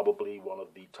is probably one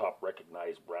of the top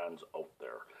recognized brands out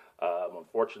there.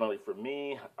 Unfortunately for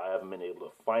me, I haven't been able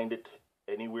to find it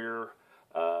anywhere.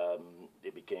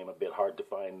 It became a bit hard to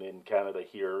find in Canada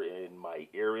here in my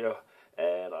area,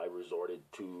 and I resorted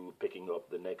to picking up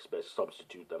the next best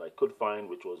substitute that I could find,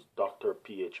 which was Dr.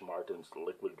 P.H. Martin's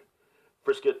Liquid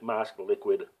Frisket Mask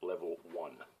Liquid Level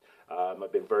 1.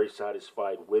 I've been very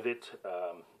satisfied with it.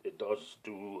 It does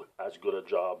do as good a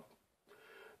job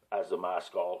as the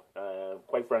Maskall.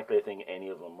 Quite frankly, I think any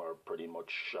of them are pretty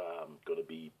much going to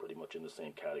be pretty much in the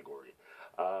same category.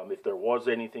 If there was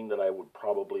anything that I would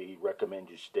probably recommend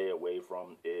you stay away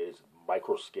from is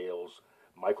Microscale's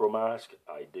Micro Mask.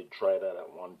 I did try that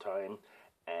at one time,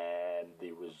 and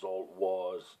the result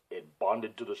was it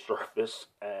bonded to the surface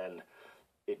and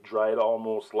it dried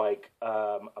almost like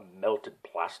a melted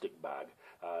plastic bag.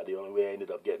 The only way I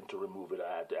ended up getting to remove it,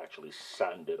 I had to actually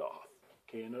sand it off.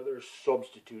 Okay, another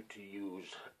substitute to use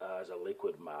as a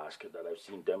liquid mask that I've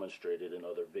seen demonstrated in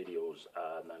other videos,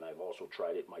 and I've also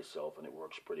tried it myself and it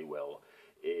works pretty well,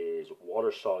 is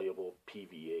water-soluble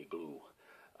PVA glue.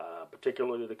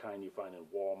 Particularly the kind you find in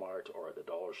Walmart or at the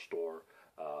dollar store,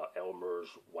 Elmer's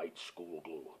white school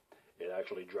glue. It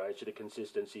actually dries to the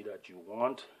consistency that you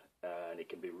want, and it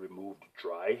can be removed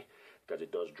dry, because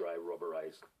it does dry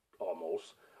rubberized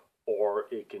almost, or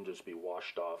it can just be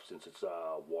washed off. Since it's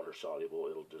water soluble,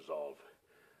 it'll dissolve.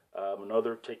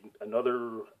 Another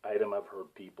item I've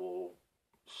heard people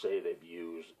say they've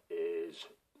used is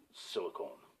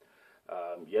silicone.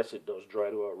 Yes, it does dry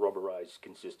to a rubberized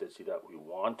consistency that we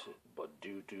want, but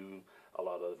due to a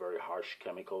lot of the very harsh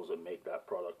chemicals that make that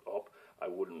product up, I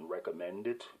wouldn't recommend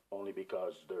it, only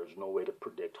because there's no way to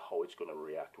predict how it's going to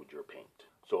react with your paint.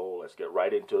 So let's get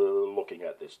right into looking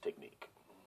at this technique.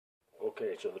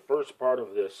 Okay, so the first part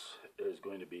of this is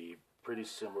going to be pretty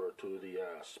similar to the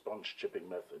sponge chipping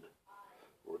method.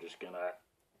 We're just going to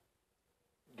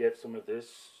get some of this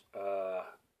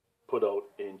put out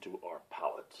into our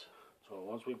palette. So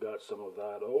once we've got some of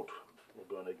that out, we're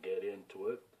going to get into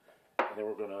it, and then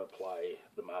we're going to apply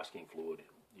the masking fluid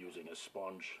using a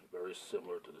sponge, very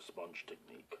similar to the sponge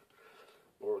technique.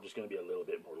 But we're just going to be a little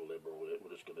bit more liberal with it.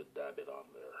 We're just going to dab it on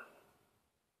there.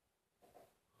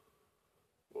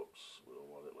 Whoops, we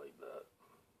don't want it like that.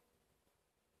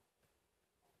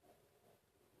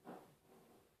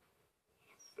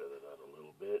 Feather that a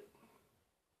little bit.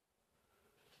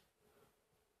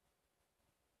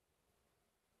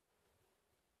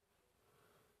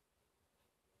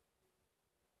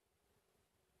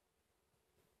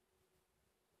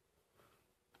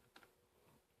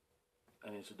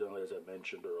 And incidentally, as I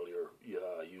mentioned earlier,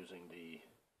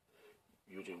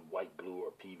 using white glue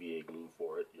or PVA glue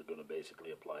for it, you're going to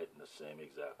basically apply it in the same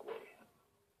exact way.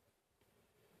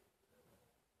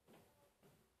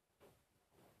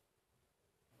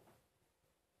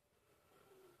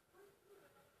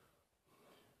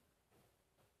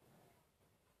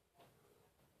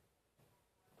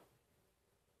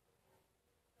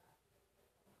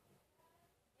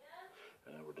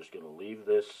 And then we're just going to leave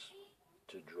this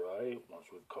to dry once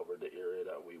we've covered the area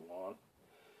that we want.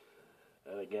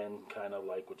 And again, kind of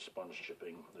like with sponge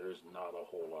chipping, there's not a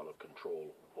whole lot of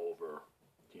control over,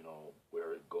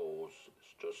 where it goes.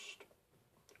 It's just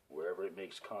wherever it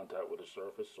makes contact with the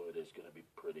surface, so it is going to be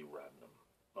pretty random.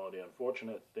 Now, the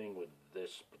unfortunate thing with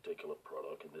this particular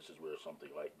product, and this is where something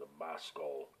like the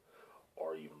Maskall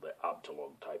or even the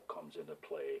Abteilung type comes into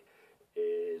play,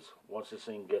 is once this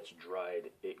thing gets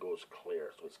dried, it goes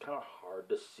clear. So it's kind of hard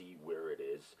to see where it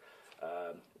is.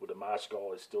 With the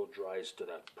Maskall, it still dries to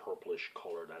that purplish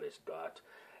color that it's got,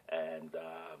 and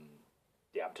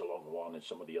the Abteilung one and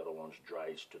some of the other ones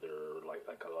dries to their like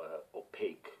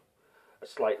a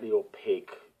slightly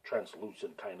opaque,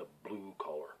 translucent kind of blue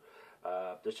color.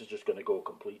 This is just going to go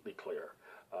completely clear.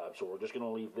 So we're just going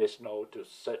to leave this now to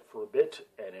set for a bit,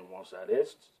 and then once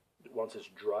it's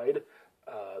dried,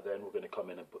 then we're going to come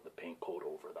in and put the paint coat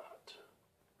over that.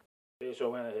 Okay, so I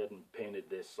went ahead and painted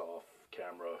this off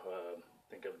camera. I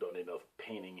think I've done enough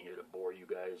painting here to bore you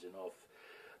guys enough.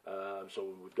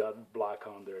 So we've got black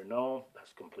on there now.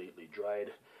 That's completely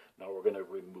dried. Now we're going to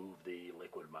remove the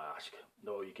liquid mask.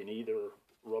 Now you can either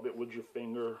rub it with your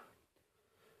finger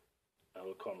and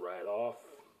it'll come right off,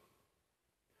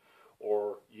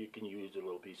 or you can use a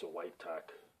little piece of white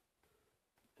tack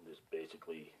and just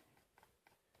basically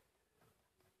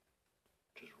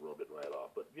just rub it right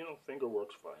off. But finger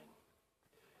works fine.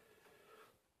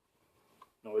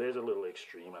 No, it is a little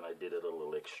extreme, and I did it a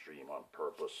little extreme on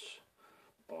purpose,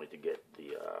 only to get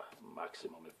the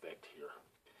maximum effect here.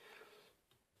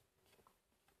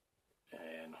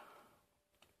 And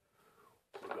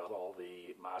we got all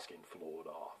the masking fluid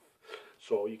off.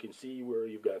 So you can see where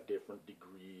you've got different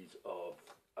degrees of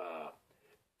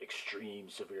extreme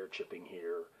severe chipping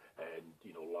here, and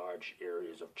large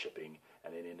areas of chipping,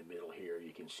 and then in the middle here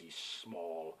you can see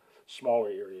smaller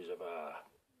areas of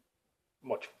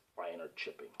much finer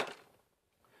chipping.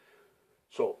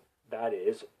 So that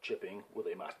is chipping with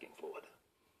a masking fluid.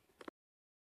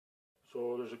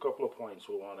 So there's a couple of points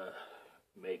we want to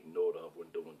make note of when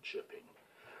doing chipping.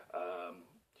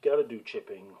 You got to do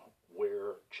chipping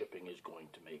where chipping is going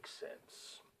to make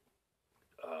sense.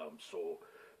 So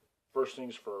first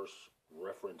things first,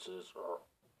 references are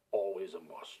always a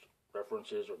must.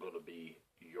 References are going to be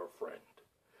your friend.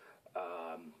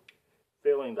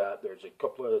 Failing that, there's a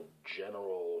couple of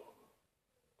general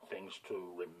things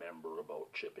to remember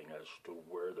about chipping as to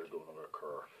where they're going to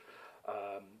occur.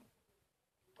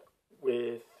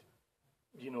 With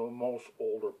most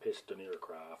older piston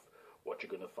aircraft, what you're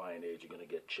going to find is you're going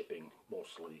to get chipping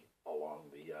mostly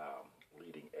along the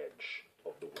leading edge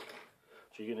of the wing.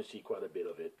 So you're going to see quite a bit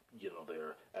of it,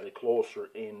 there. And the closer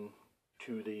in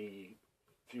to the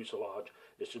fuselage,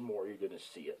 this is more you're going to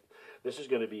see it. This is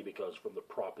going to be because from the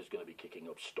prop is going to be kicking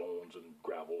up stones and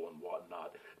gravel and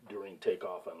whatnot during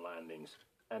takeoff and landings,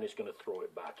 and it's going to throw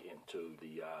it back into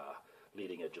the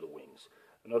leading edge of the wings.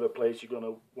 Another place you're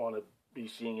going to want to be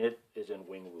seeing it is in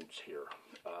wing roots here,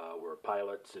 where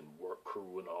pilots and work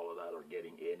crew and all of that are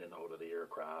getting in and out of the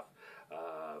aircraft.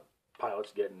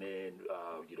 Pilots getting in,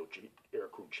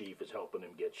 aircrew chief is helping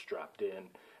him get strapped in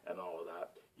and all of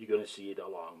that. You're going to see it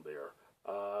along there.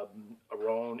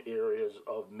 Around areas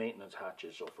of maintenance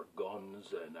hatches, so for guns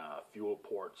and fuel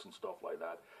ports and stuff like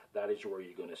that, that is where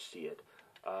you're going to see it.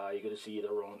 You're going to see it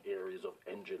around areas of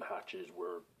engine hatches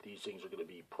where these things are going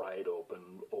to be pried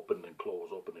open and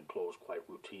closed quite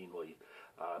routinely.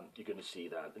 You're going to see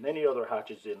that. And any other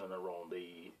hatches in and around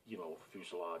the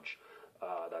fuselage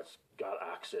that's got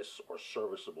access or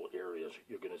serviceable areas,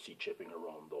 you're going to see chipping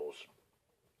around those.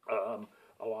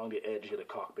 Along the edge of the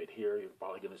cockpit here, you're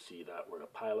probably going to see that where the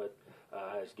pilot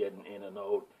is getting in and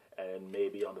out, and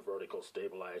maybe on the vertical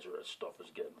stabilizer as stuff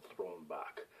is getting thrown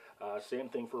back. Same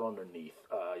thing for underneath.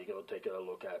 You're going to take a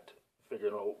look at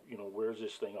figuring out, where's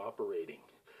this thing operating.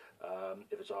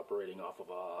 If it's operating off of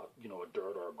a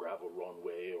dirt or a gravel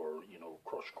runway or,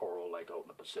 crushed coral like out in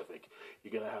the Pacific,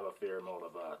 you're going to have a fair amount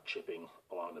of chipping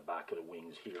along the back of the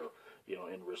wings here,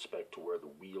 in respect to where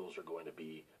the wheels are going to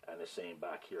be, and the same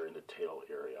back here in the tail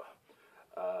area.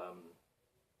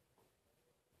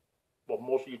 But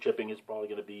most of your chipping is probably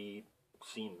going to be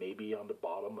seen maybe on the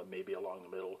bottom and maybe along the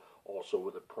middle, also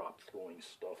with the prop throwing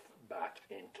stuff back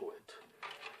into it.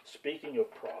 Speaking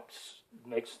of props,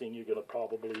 next thing you're going to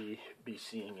probably be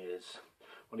seeing is,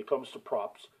 when it comes to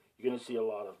props, you're going to see a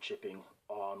lot of chipping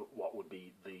on what would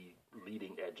be the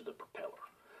leading edge of the propeller.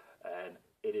 And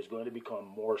it is going to become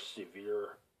more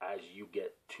severe as you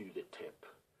get to the tip.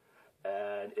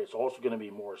 And it's also going to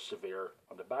be more severe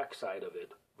on the back side of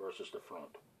it versus the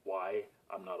front. Why?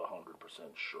 I'm not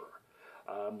 100% sure.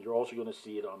 You're also going to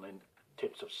see it on the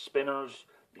tips of spinners.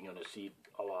 You're going to see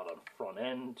a lot on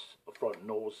front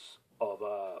nose of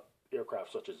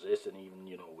aircraft such as this, and even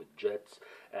with jets.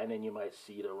 And then you might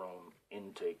see it around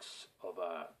intakes of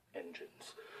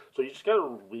engines. So you just got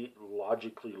to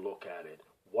logically look at it.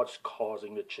 What's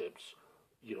causing the chips?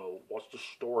 What's the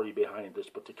story behind this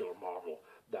particular model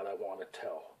that I want to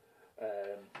tell?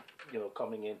 And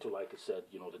coming into, like I said,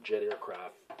 the jet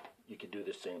aircraft, you can do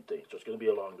the same thing. So it's going to be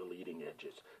along the leading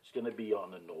edges. It's going to be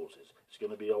on the noses. It's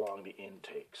going to be along the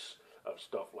intakes of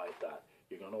stuff like that.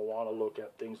 You're going to want to look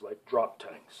at things like drop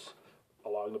tanks,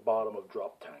 along the bottom of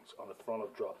drop tanks, on the front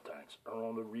of drop tanks,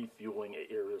 around the refueling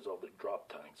areas of the drop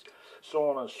tanks, so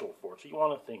on and so forth. So you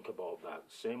want to think about that.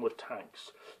 Same with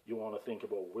tanks. You want to think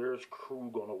about where's crew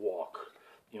going to walk,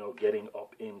 getting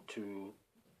up into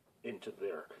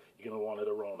there. You're going to want it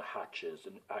around hatches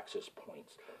and access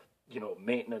points,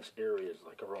 maintenance areas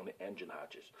like around the engine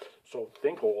hatches. So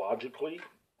think logically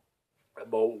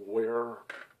about where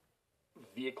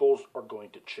vehicles are going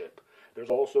to chip. There's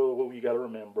also, you got to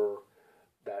remember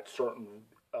that certain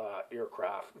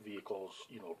aircraft, vehicles,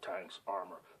 tanks,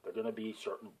 armor, there are going to be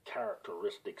certain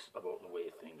characteristics about the way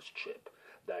things chip.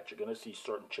 That you're going to see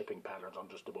certain chipping patterns on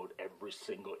just about every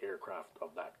single aircraft of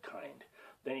that kind.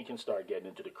 Then you can start getting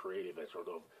into the creative sort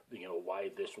of,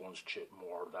 why this one's chip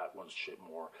more, that one's chip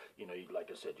more. Like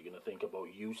I said, you're going to think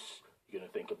about use, you're going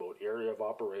to think about area of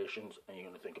operations, and you're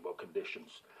going to think about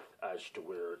conditions as to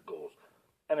where it goes.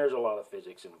 And there's a lot of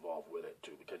physics involved with it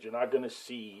too, because you're not going to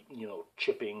see,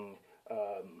 chipping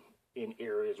in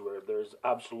areas where there's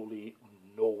absolutely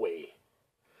no way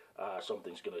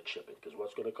something's going to chip it. Because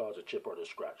what's going to cause a chip or a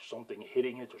scratch? Something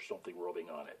hitting it or something rubbing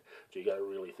on it. So you got to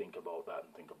really think about that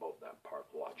and think about that part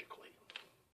logically.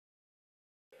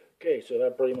 Okay, so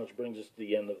that pretty much brings us to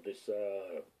the end of this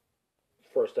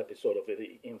first episode of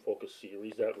the In Focus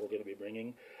series that we're going to be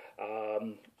bringing.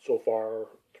 So far,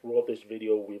 throughout this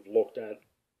video, we've looked at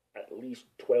least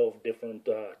 12 different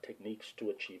techniques to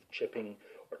achieve chipping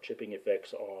or chipping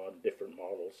effects on different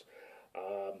models.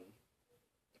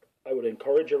 I would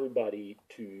encourage everybody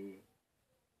to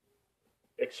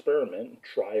experiment and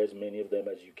try as many of them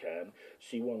as you can.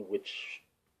 See which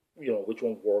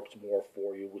one works more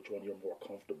for you, which one you're more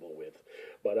comfortable with.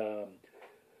 But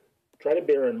try to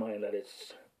bear in mind that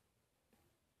it's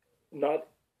not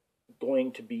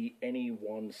going to be any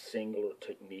one singular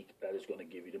technique that is going to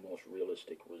give you the most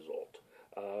realistic result.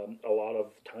 A lot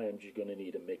of times you're going to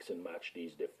need to mix and match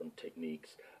these different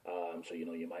techniques. So,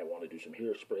 you might want to do some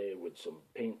hairspray with some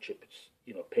paint chips,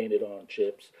 painted on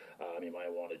chips. You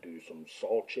might want to do some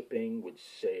salt chipping with,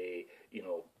 say,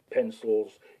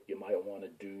 pencils. You might want to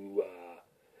do,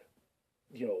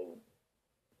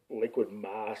 liquid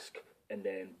mask and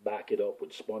then back it up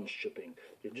with sponge chipping.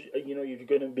 You're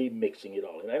going to be mixing it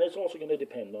all in. And it's also going to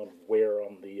depend on where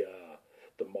on the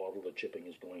model the chipping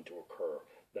is going to occur.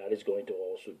 That is going to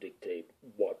also dictate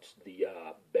what's the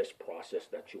best process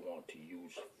that you want to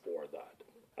use for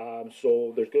that.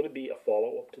 So there's going to be a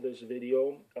follow-up to this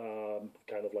video,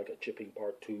 kind of like a chipping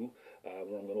part 2,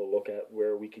 where I'm going to look at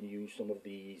where we can use some of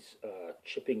these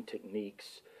chipping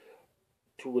techniques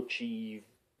to achieve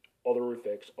other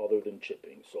effects other than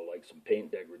chipping. So like some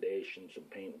paint degradation, some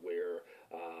paint wear,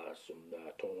 some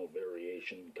tonal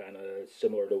variation, kind of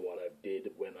similar to what I did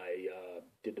when I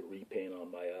did the repaint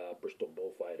on my Bristol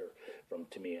Bullfighter from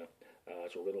Tamiya.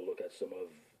 So we're going to look at some of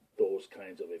those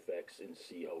kinds of effects and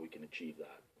see how we can achieve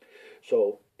that.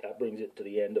 So that brings it to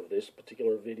the end of this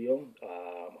particular video.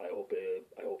 I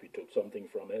hope you took something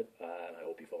from it, and I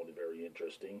hope you found it very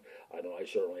interesting. I know I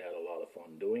certainly had a lot of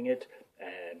fun doing it,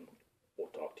 and we'll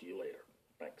talk to you later.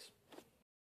 Thanks.